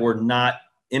places that were not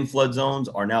in flood zones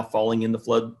are now falling in the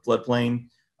floodplain.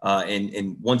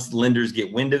 And once lenders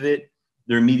get wind of it,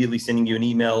 they're immediately sending you an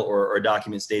email or a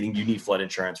document stating you need flood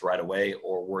insurance right away,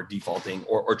 or we're defaulting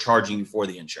or charging you for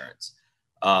the insurance.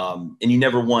 And you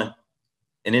never want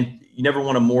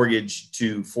a mortgage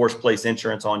to force place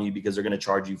insurance on you because they're going to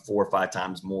charge you 4 or 5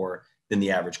 times more than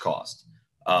the average cost.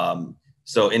 And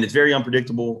it's very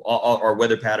unpredictable. Our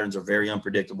weather patterns are very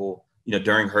unpredictable.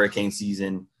 During hurricane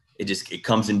season, it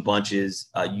comes in bunches.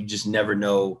 You just never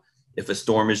know if a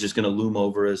storm is just going to loom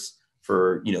over us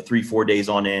for 3-4 days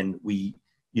on end.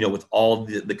 With all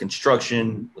the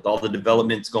construction, with all the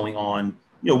developments going on,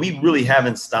 we really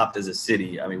haven't stopped as a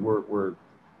city. I mean, we're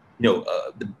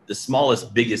the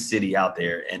smallest, biggest city out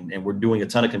there, and we're doing a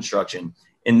ton of construction,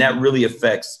 and that really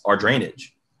affects our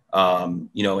drainage,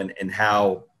 and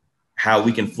how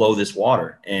we can flow this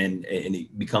water, and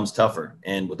it becomes tougher.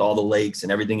 And with all the lakes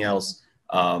and everything else,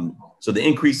 so the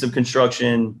increase of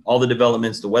construction, all the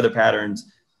developments, the weather patterns,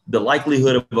 the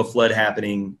likelihood of a flood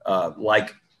happening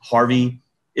like Harvey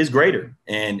is greater,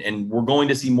 and we're going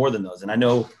to see more than those. And I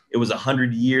know it was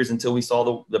 100 years until we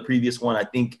saw the previous one. I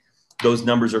think those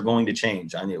numbers are going to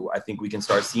change. I think we can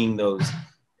start seeing those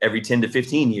every 10 to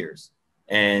 15 years.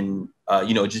 And,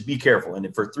 just be careful.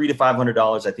 And for $300 to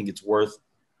 $500, I think it's worth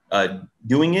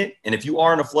doing it. And if you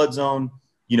are in a flood zone,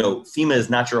 FEMA is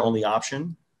not your only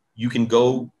option. You can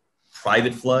go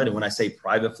private flood. And when I say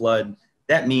private flood,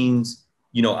 that means,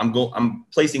 I'm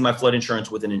placing my flood insurance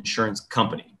with an insurance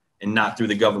company and not through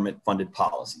the government funded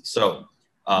policy. So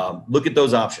look at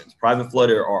those options. Private flood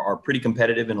are pretty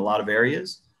competitive in a lot of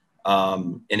areas.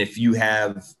 And if you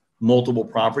have multiple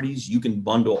properties, you can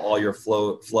bundle all your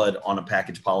flood on a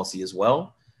package policy as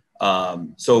well.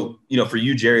 So, for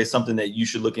you, Jerry, it's something that you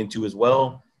should look into as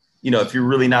well. If you're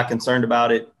really not concerned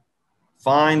about it,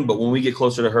 fine. But when we get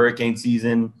closer to hurricane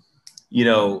season,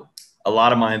 a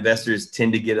lot of my investors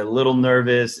tend to get a little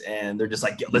nervous, and they're just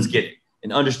like, yeah, let's get it.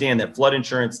 And understand that flood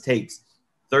insurance takes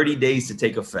 30 days to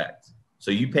take effect. So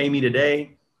you pay me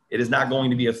today, it is not going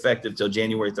to be effective till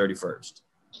January 31st.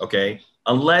 Okay.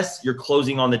 Unless you're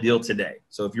closing on the deal today.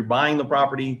 So if you're buying the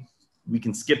property, we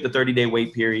can skip the 30-day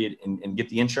wait period and get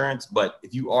the insurance. But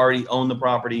if you already own the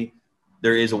property,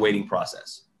 there is a waiting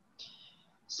process.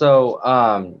 So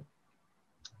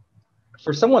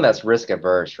for someone that's risk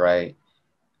averse, right,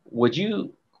 would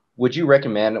you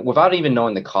recommend, without even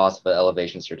knowing the cost of an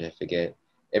elevation certificate,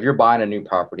 if you're buying a new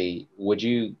property, would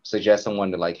you suggest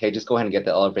someone to hey, just go ahead and get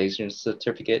the elevation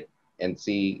certificate and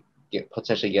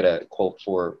potentially get a quote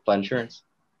for flood insurance?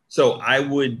 So I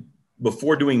would,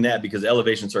 before doing that, because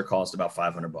elevation cert costs about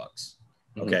 $500.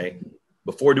 Okay. Mm-hmm.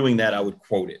 Before doing that, I would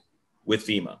quote it with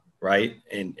FEMA, right?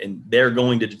 And they're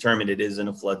going to determine it is in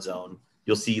a flood zone.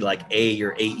 You'll see A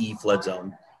or AE flood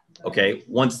zone. Okay.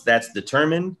 Once that's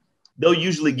determined, they'll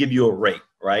usually give you a rate,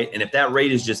 right? And if that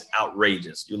rate is just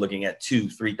outrageous, you're looking at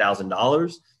 $2,000,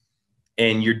 $3,000,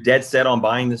 and you're dead set on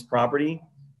buying this property,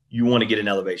 you want to get an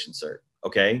elevation cert.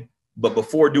 Okay. But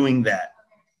before doing that,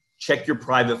 check your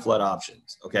private flood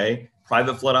options. Okay.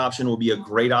 Private flood option will be a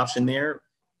great option there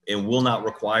and will not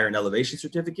require an elevation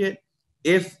certificate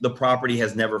if the property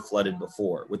has never flooded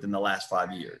before within the last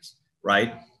 5 years,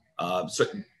 right? So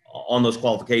on those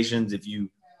qualifications, if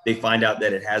they find out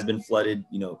that it has been flooded,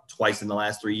 twice in the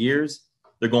last 3 years,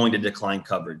 they're going to decline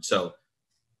coverage. So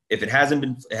if it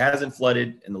hasn't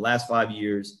flooded in the last 5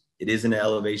 years, it is in the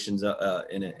elevations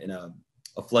in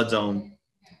a flood zone.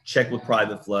 Check with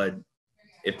private flood.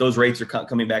 If those rates are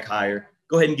coming back higher,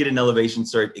 go ahead and get an elevation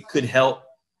cert. It could help.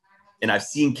 And I've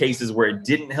seen cases where it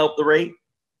didn't help the rate.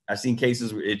 I've seen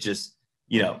cases where it just,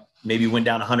 maybe went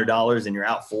down $100 and you're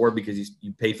out $4 because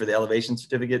you paid for the elevation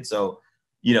certificate. So,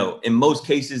 in most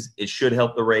cases, it should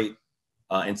help the rate.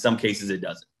 In some cases, it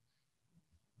doesn't.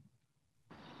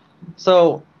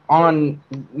 So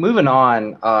moving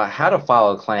on, how to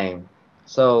file a claim.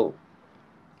 So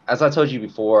as I told you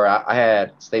before, I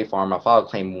had State Farm. I filed a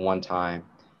claim one time,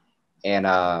 and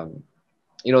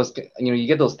you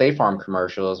get those State Farm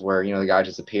commercials where the guy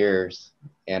just appears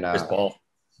and Chris Paul.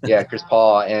 Yeah, Chris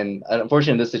Paul. And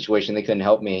unfortunately, in this situation, they couldn't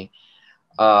help me.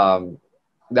 That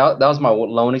was my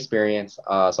loan experience.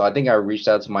 So I think I reached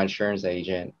out to my insurance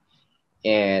agent,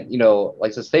 and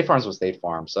like I said, State Farm's with State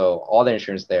Farm, so all the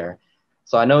insurance there.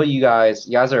 So I know you guys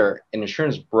are an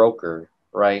insurance broker.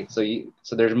 right? So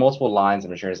there's multiple lines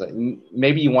of insurance. Like,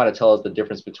 maybe you want to tell us the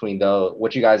difference between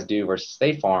what you guys do versus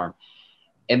State Farm,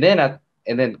 and then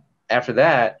after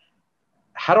that,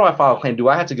 how do I file a claim? Do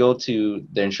I have to go to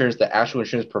the actual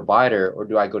insurance provider, or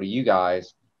do I go to you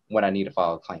guys when I need to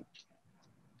file a claim?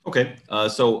 Okay.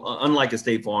 So unlike a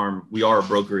State Farm, we are a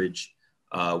brokerage.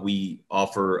 We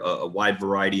offer a wide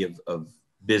variety of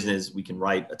business. We can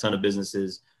write a ton of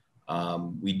businesses.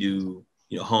 We do,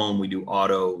 home, we do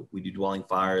auto, we do dwelling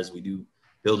fires, we do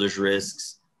builders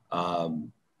risks.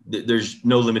 There's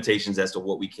no limitations as to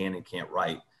what we can and can't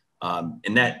write.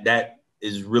 And that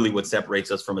is really what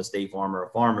separates us from a State Farm or a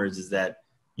Farmers, is that,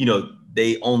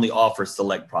 they only offer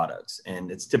select products,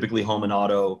 and it's typically home and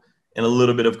auto and a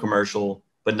little bit of commercial,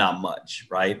 but not much,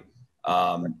 right?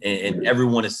 And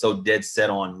everyone is so dead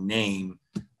set on name.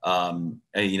 And,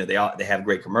 they have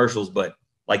great commercials, but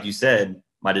like you said,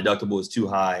 my deductible is too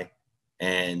high,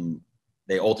 and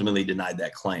they ultimately denied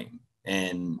that claim.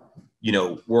 And,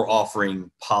 we're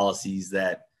offering policies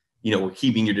that, we're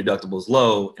keeping your deductibles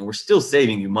low, and we're still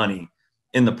saving you money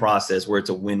in the process, where it's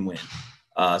a win-win.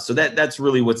 So that's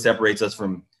really what separates us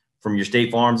from your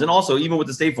State Farms. And also, even with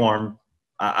the State Farm,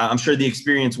 I'm sure the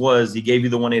experience was he gave you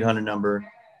the 1-800 number,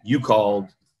 you called,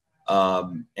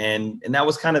 and that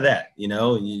was kind of that.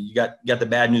 You got the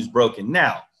bad news broken.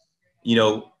 Now,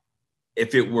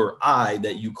 if it were I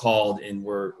that you called and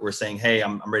we're saying, hey,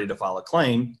 I'm ready to file a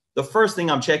claim, the first thing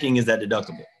I'm checking is that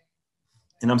deductible.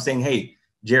 And I'm saying, hey,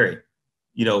 Jerry,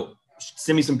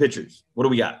 send me some pictures. What do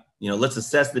we got? Let's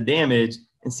assess the damage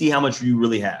and see how much you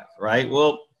really have, right?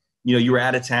 Well, you were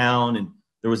out of town and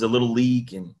there was a little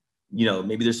leak, and,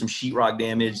 maybe there's some sheetrock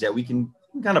damage that we can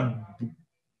kind of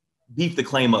beef the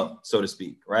claim up, so to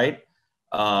speak, right?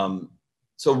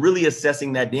 So really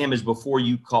assessing that damage before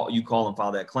you call and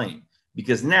file that claim.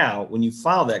 Because now when you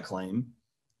file that claim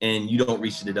and you don't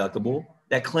reach the deductible,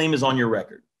 that claim is on your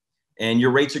record. And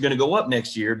your rates are going to go up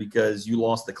next year because you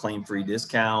lost the claim-free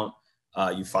discount.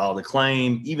 You filed a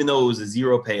claim, even though it was a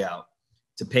zero payout.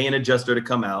 To pay an adjuster to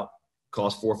come out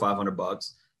cost $400 or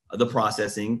 $500. The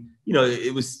processing,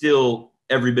 it was still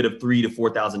every bit of $3,000 to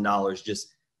 $4,000 just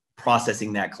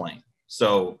processing that claim.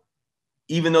 So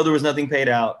even though there was nothing paid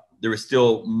out, there was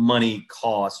still money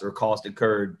cost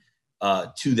incurred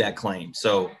to that claim.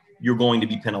 So you're going to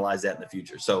be penalized that in the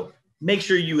future. So make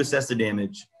sure you assess the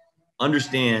damage,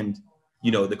 understand,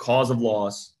 the cause of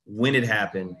loss, when it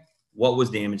happened, what was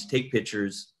damaged, take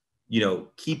pictures,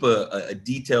 keep a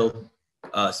detailed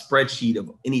spreadsheet of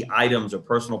any items or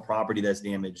personal property that's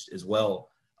damaged as well,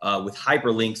 with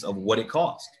hyperlinks of what it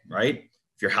cost, right?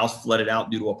 If your house flooded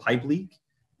out due to a pipe leak,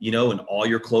 and all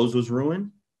your clothes was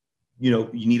ruined, you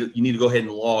need to go ahead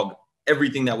and log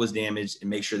everything that was damaged and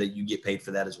make sure that you get paid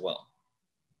for that as well.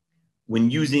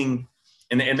 When using,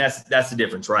 and that's the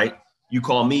difference, right? You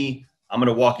call me, I'm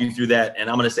going to walk you through that, and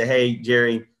I'm going to say, hey,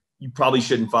 Jerry, you probably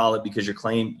shouldn't file it because your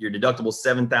deductible is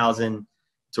 $7,000.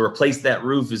 To replace that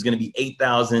roof is going to be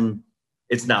 $8,000.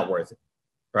 It's not worth it,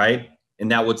 right?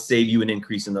 And that would save you an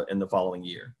increase in the following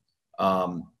year.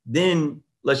 Then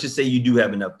let's just say you do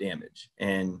have enough damage,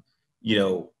 and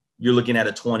you're looking at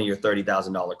a $20,000 or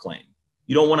 $30,000 claim.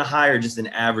 You don't want to hire just an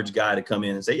average guy to come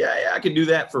in and say, yeah, I could do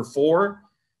that for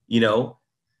 $4,000.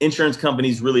 Insurance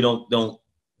companies really don't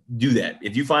do that.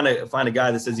 If you find a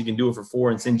guy that says he can do it for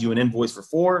 $4,000 and sends you an invoice for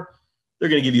 $4,000, they're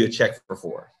going to give you a check for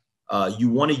 $4,000. You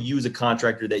want to use a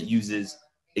contractor that uses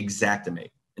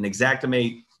Xactimate. And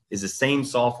Xactimate is the same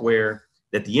software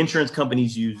that the insurance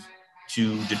companies use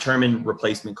to determine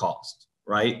replacement cost,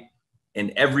 right?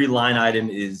 And every line item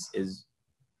is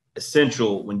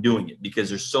essential when doing it, because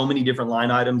there's so many different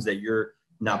line items that you're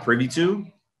not privy to.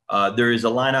 There is a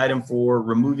line item for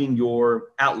removing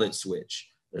your outlet switch.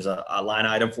 There's a line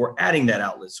item for adding that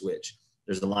outlet switch.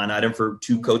 There's a line item for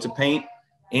 2 coats of paint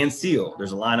and seal.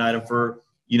 There's a line item for,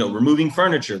 removing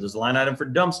furniture. There's a line item for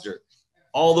dumpster.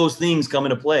 All those things come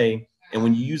into play. And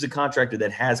when you use a contractor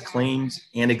that has claims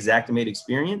and Xactimate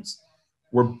experience,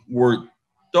 we're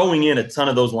throwing in a ton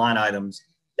of those line items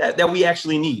that we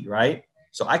actually need, right?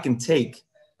 So I can take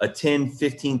a $10,000,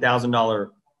 $15,000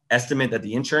 estimate that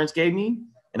the insurance gave me,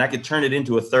 and I could turn it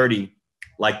into a 30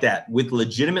 like that with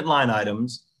legitimate line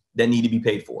items that need to be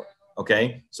paid for.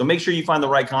 Okay. So make sure you find the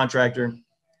right contractor.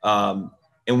 And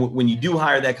when you do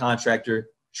hire that contractor,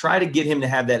 try to get him to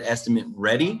have that estimate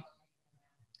ready.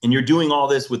 And you're doing all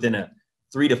this within a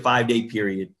 3 to 5 day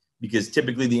period, because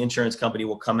typically the insurance company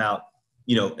will come out,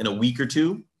 in a week or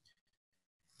two.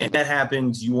 And that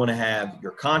happens, you want to have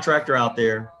your contractor out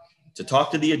there to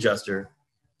talk to the adjuster,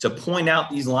 to point out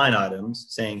these line items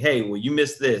saying, hey, well, you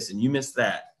missed this and you missed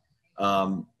that.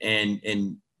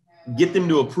 And get them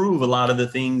to approve a lot of the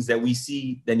things that we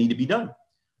see that need to be done.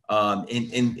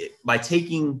 And by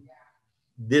taking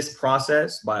this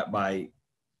process, by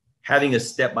having a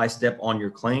step-by-step on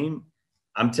your claim,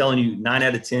 I'm telling you, 9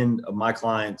 out of 10 of my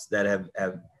clients that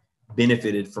have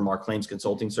benefited from our claims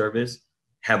consulting service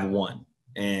have won.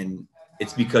 And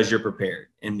it's because you're prepared.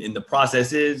 And the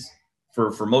process is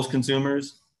for most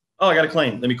consumers, oh, I got a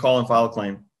claim. Let me call and file a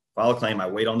claim. File a claim. I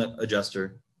wait on the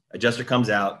adjuster. Adjuster comes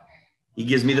out. He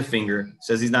gives me the finger,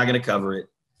 says he's not going to cover it.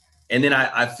 And then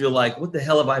I feel like, what the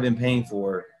hell have I been paying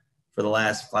for the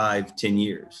last 5-10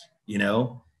 years, you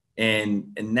know?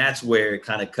 And that's where it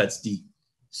kind of cuts deep.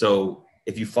 So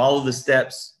if you follow the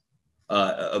steps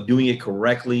of doing it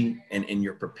correctly and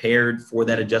you're prepared for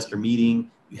that adjuster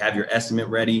meeting, you have your estimate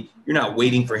ready, you're not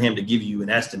waiting for him to give you an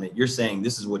estimate. You're saying,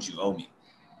 this is what you owe me.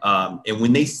 And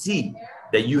when they see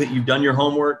that you've done your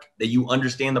homework, that you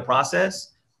understand the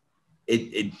process,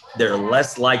 they're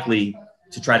less likely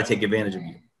to try to take advantage of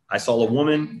you. I saw a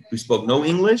woman who spoke no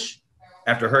English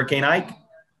after Hurricane Ike,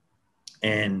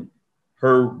 and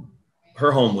her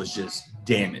home was just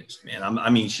damaged, man. I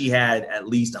mean, she had at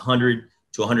least $100,000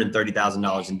 to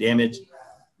 $130,000 in damage.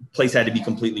 Place had to be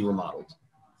completely remodeled,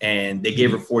 and they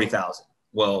gave her $40,000.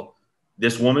 Well,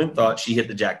 this woman thought she hit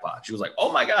the jackpot. She was like,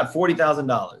 "Oh my God,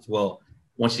 $40,000." Well,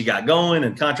 once she got going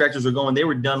and contractors were going, they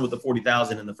were done with the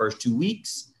 $40,000 in the first 2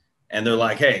 weeks, and they're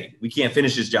like, "Hey, we can't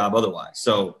finish this job otherwise."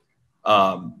 So,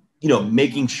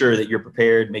 making sure that you're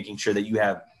prepared, making sure that you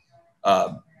have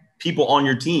people on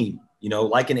your team,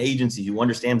 like an agency who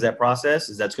understands that process,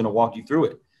 that's going to walk you through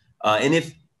it. And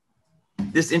if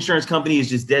this insurance company is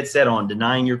just dead set on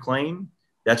denying your claim,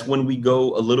 that's when we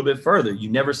go a little bit further. You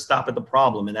never stop at the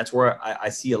problem. And that's where I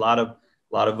see a lot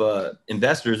of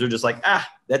investors are just like,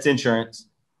 that's insurance.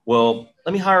 Well,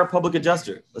 let me hire a public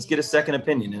adjuster. Let's get a second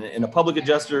opinion. And a public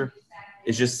adjuster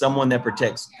is just someone that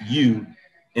protects you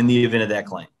in the event of that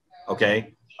claim.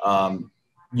 Okay. And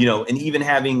even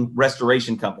having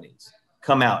restoration companies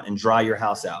come out and dry your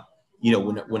house out.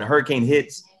 When a hurricane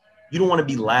hits, you don't want to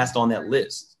be last on that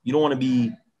list. You don't want to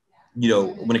be,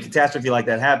 when a catastrophe like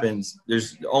that happens,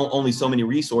 there's only so many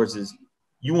resources.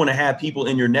 You want to have people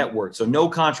in your network. So know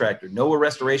contractor, know a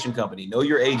restoration company, know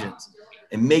your agents,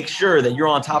 and make sure that you're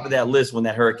on top of that list when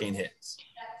that hurricane hits.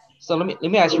 So let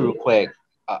me ask you real quick.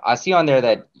 I see on there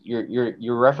that you're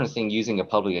referencing using a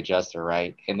public adjuster,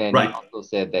 right? And then Right. You also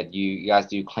said that you guys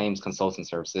do claims consulting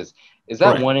services. Is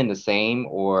that Correct. one and the same,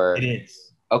 or? It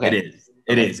is. Okay.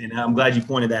 It is. And I'm glad you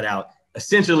pointed that out.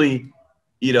 Essentially,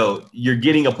 you're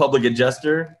getting a public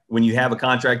adjuster when you have a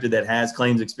contractor that has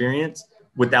claims experience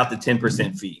without the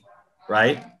 10% fee,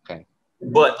 right? Okay.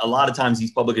 But a lot of times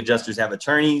these public adjusters have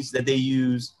attorneys that they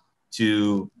use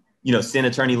to, send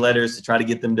attorney letters to try to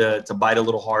get them to bite a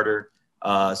little harder.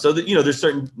 So that, there's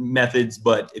certain methods,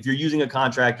 but if you're using a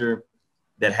contractor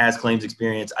that has claims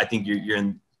experience, I think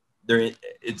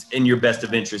it's in your best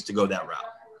of interest to go that route.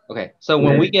 Okay. So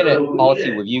when we get a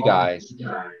policy with you guys,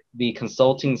 the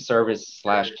consulting service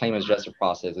 / claim adjuster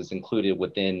process is included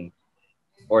within,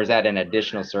 or is that an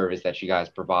additional service that you guys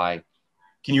provide?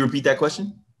 Can you repeat that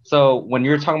question? So when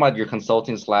you're talking about your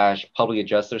consulting / public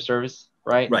adjuster service,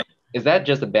 right? Right. Is that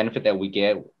just a benefit that we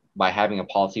get by having a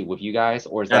policy with you guys,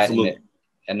 or is that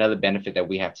another benefit that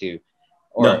we have to,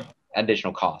 or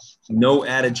additional costs? No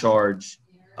added charge.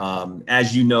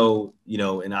 As you know,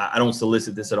 and I don't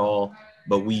solicit this at all,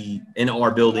 but in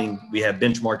our building, we have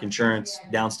Benchmark Insurance.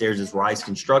 Downstairs is Rise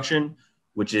Construction,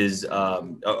 which is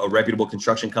a reputable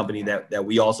construction company that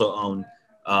we also own.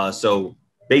 So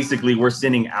basically, we're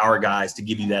sending our guys to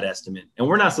give you that estimate, and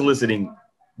we're not soliciting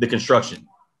the construction.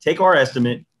 Take our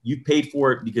estimate. You paid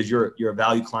for it because you're a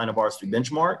valued client of ours through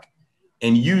Benchmark,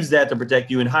 and use that to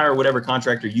protect you and hire whatever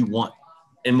contractor you want.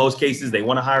 In most cases, they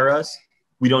want to hire us.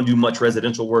 We don't do much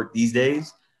residential work these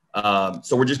days.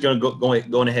 So we're just going to go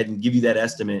ahead and give you that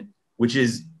estimate, which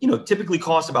is, typically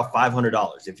costs about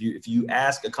 $500. If you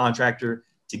ask a contractor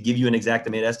to give you an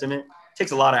exactimate estimate, it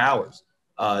takes a lot of hours.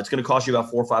 It's going to cost you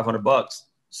about $400 or $500.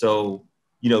 So,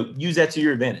 use that to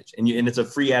your advantage. And it's a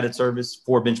free added service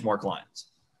for Benchmark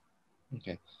clients.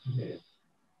 Okay.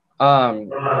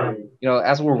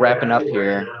 As we're wrapping up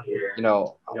here,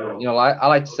 I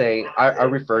like to say I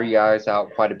refer you guys out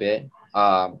quite a bit.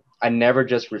 I never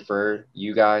just refer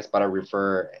you guys, but I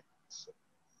refer,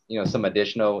 some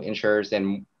additional insurers,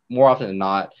 and more often than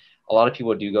not, a lot of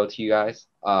people do go to you guys.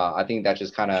 I think that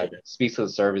just kind of speaks to the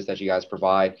service that you guys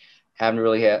provide. Haven't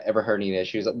really ever heard any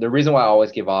issues. The reason why I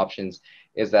always give options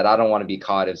is that I don't want to be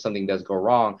caught if something does go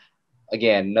wrong.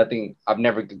 Again, no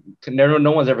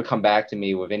one's ever come back to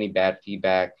me with any bad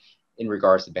feedback in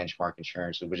regards to Benchmark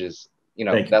Insurance, which is,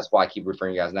 Thank you. that's why I keep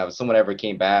referring you guys. Now, if someone ever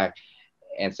came back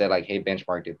and said like, "Hey,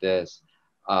 Benchmark did this,"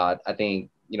 I think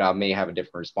I may have a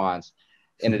different response.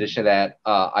 In addition to that,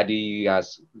 I do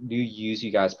use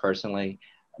you guys personally,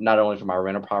 not only for my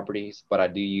rental properties, but I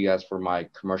do you guys for my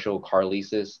commercial car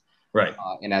leases. Right.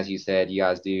 And as you said, you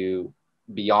guys do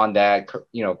beyond that,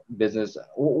 business.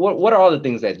 What are all the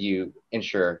things that you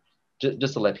insure?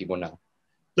 Just to let people know.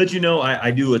 Let you know,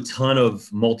 I do a ton of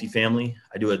multifamily.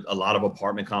 I do a lot of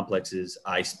apartment complexes.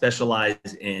 I specialize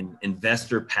in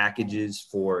investor packages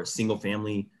for single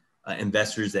family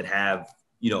investors that have,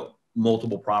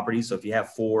 multiple properties. So if you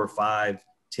have 4, 5,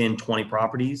 10, 20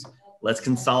 properties, let's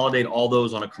consolidate all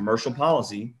those on a commercial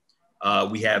policy.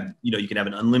 We have, you can have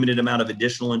an unlimited amount of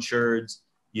additional insureds.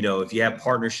 If you have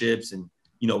partnerships and,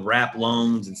 wrap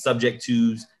loans and subject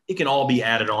twos, it can all be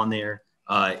added on there.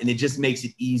 And it just makes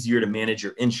it easier to manage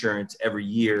your insurance every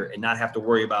year and not have to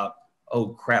worry about, oh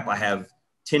crap, I have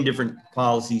 10 different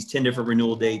policies, 10 different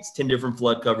renewal dates, 10 different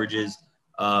flood coverages,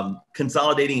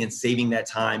 consolidating and saving that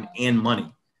time and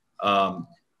money.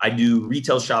 I do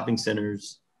retail shopping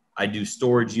centers. I do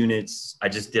storage units. I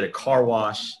just did a car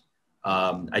wash.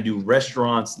 I do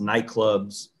restaurants,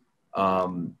 nightclubs,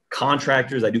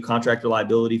 contractors. I do contractor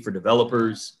liability for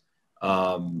developers.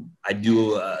 I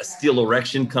do a steel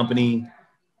erection company.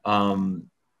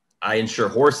 I insure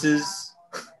horses.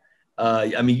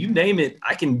 You name it,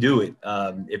 I can do it.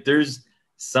 If there's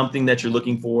something that you're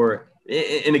looking for,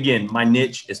 and again, my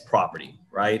niche is property,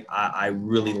 right? I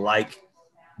really like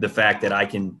the fact that I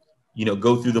can,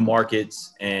 go through the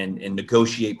markets and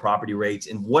negotiate property rates.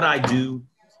 And what I do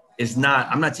is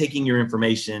I'm not taking your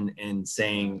information and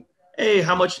saying, hey,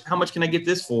 how much can I get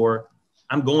this for?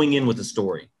 I'm going in with a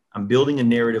story. I'm building a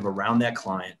narrative around that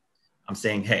client. I'm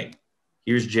saying, hey,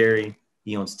 here's Jerry.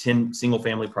 He owns 10 single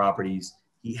family properties.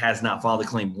 He has not filed a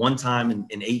claim one time in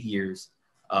 8 years.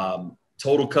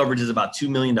 Total coverage is about $2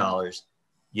 million.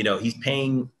 He's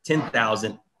paying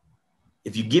 $10,000.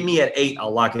 If you get me at 8,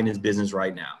 I'll lock in his business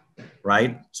right now.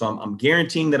 Right. So I'm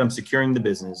guaranteeing that I'm securing the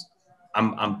business.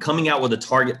 I'm coming out with a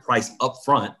target price up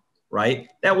front. Right.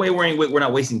 That way we're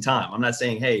not wasting time. I'm not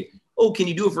saying, hey, oh, can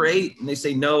you do it for 8? And they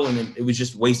say no. And then it was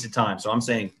just wasted time. So I'm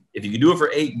saying, if you can do it for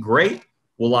 8, great.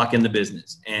 We'll lock in the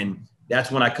business. And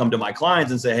that's when I come to my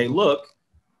clients and say, hey, look,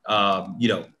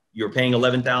 you're paying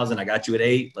 11,000. I got you at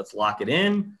 8. Let's lock it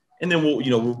in. And then we'll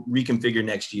reconfigure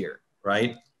next year.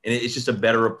 Right. And it's just a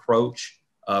better approach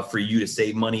for you to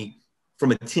save money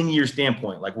from a 10-year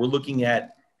standpoint. Like, we're looking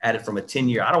at it from a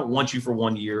 10-year. I don't want you for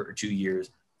 1 year or 2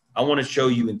 years. I want to show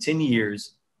you in 10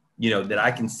 years, that I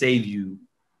can save you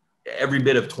every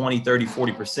bit of 20, 30,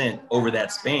 40% over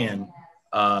that span.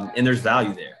 And there's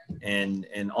value there. And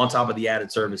on top of the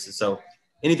added services. So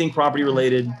anything property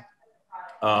related,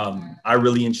 I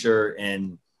really insure,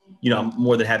 and, I'm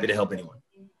more than happy to help anyone.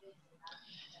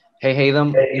 Hey,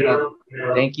 Haitham,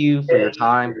 thank you for your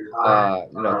time,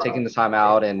 taking the time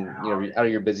out and, out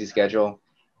of your busy schedule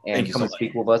and come and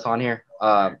speak with us on here.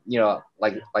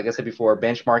 Like I said before,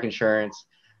 Benchmark Insurance,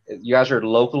 you guys are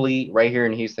locally right here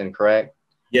in Houston, correct?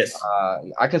 Yes.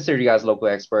 I consider you guys local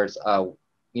experts.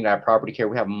 At Property Care,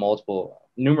 we have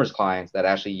numerous clients that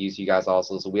actually use you guys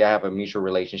also. So we have a mutual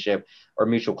relationship or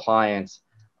mutual clients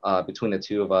between the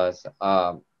two of us.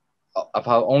 I've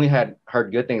only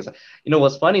heard good things.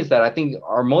 What's funny is that I think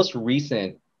our most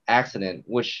recent accident,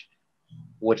 which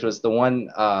was the one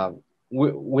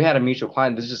we had a mutual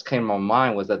client. This just came to my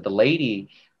mind, was that we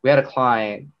had a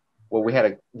client where we had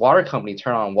a water company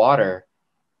turn on water,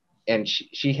 and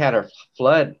she had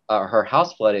her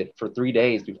house flooded for 3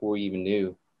 days before we even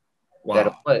knew.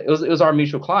 Wow. That it was our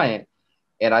mutual client,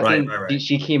 and I think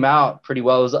she came out pretty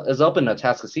well. It was up in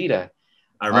Atascocita.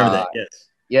 I remember that. Yes.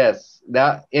 Yes,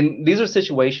 and these are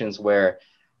situations where,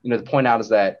 the point out is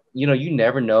that, you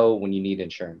never know when you need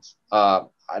insurance.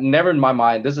 Never in my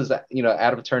mind, this is,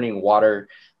 out of turning water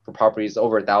for properties,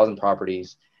 over 1,000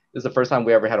 properties. This is the first time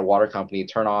we ever had a water company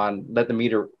turn on, let the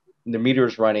meter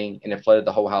is running, and it flooded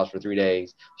the whole house for 3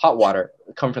 days. Hot water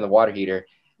coming from the water heater.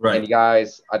 Right. And you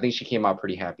guys, I think she came out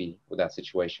pretty happy with that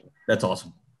situation. That's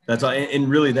awesome. And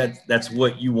really that's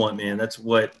what you want, man. That's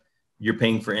what you're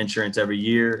paying for insurance every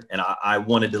year. And I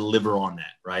want to deliver on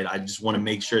that, right? I just want to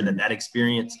make sure that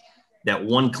experience, that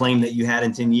one claim that you had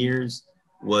in 10 years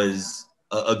was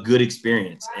a good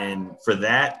experience. And for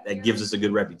that gives us a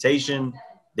good reputation.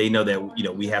 They know that,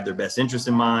 we have their best interest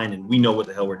in mind, and we know what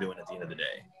the hell we're doing at the end of the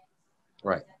day.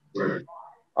 Right.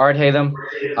 All right, Haitham.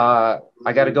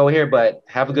 I got to go here, but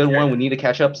have a good one. We need to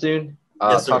catch up soon.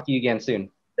 Yes, talk to you again soon.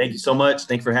 Thank you so much.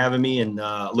 Thanks for having me, and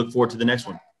look forward to the next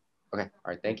one. Okay. All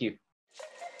right. Thank you.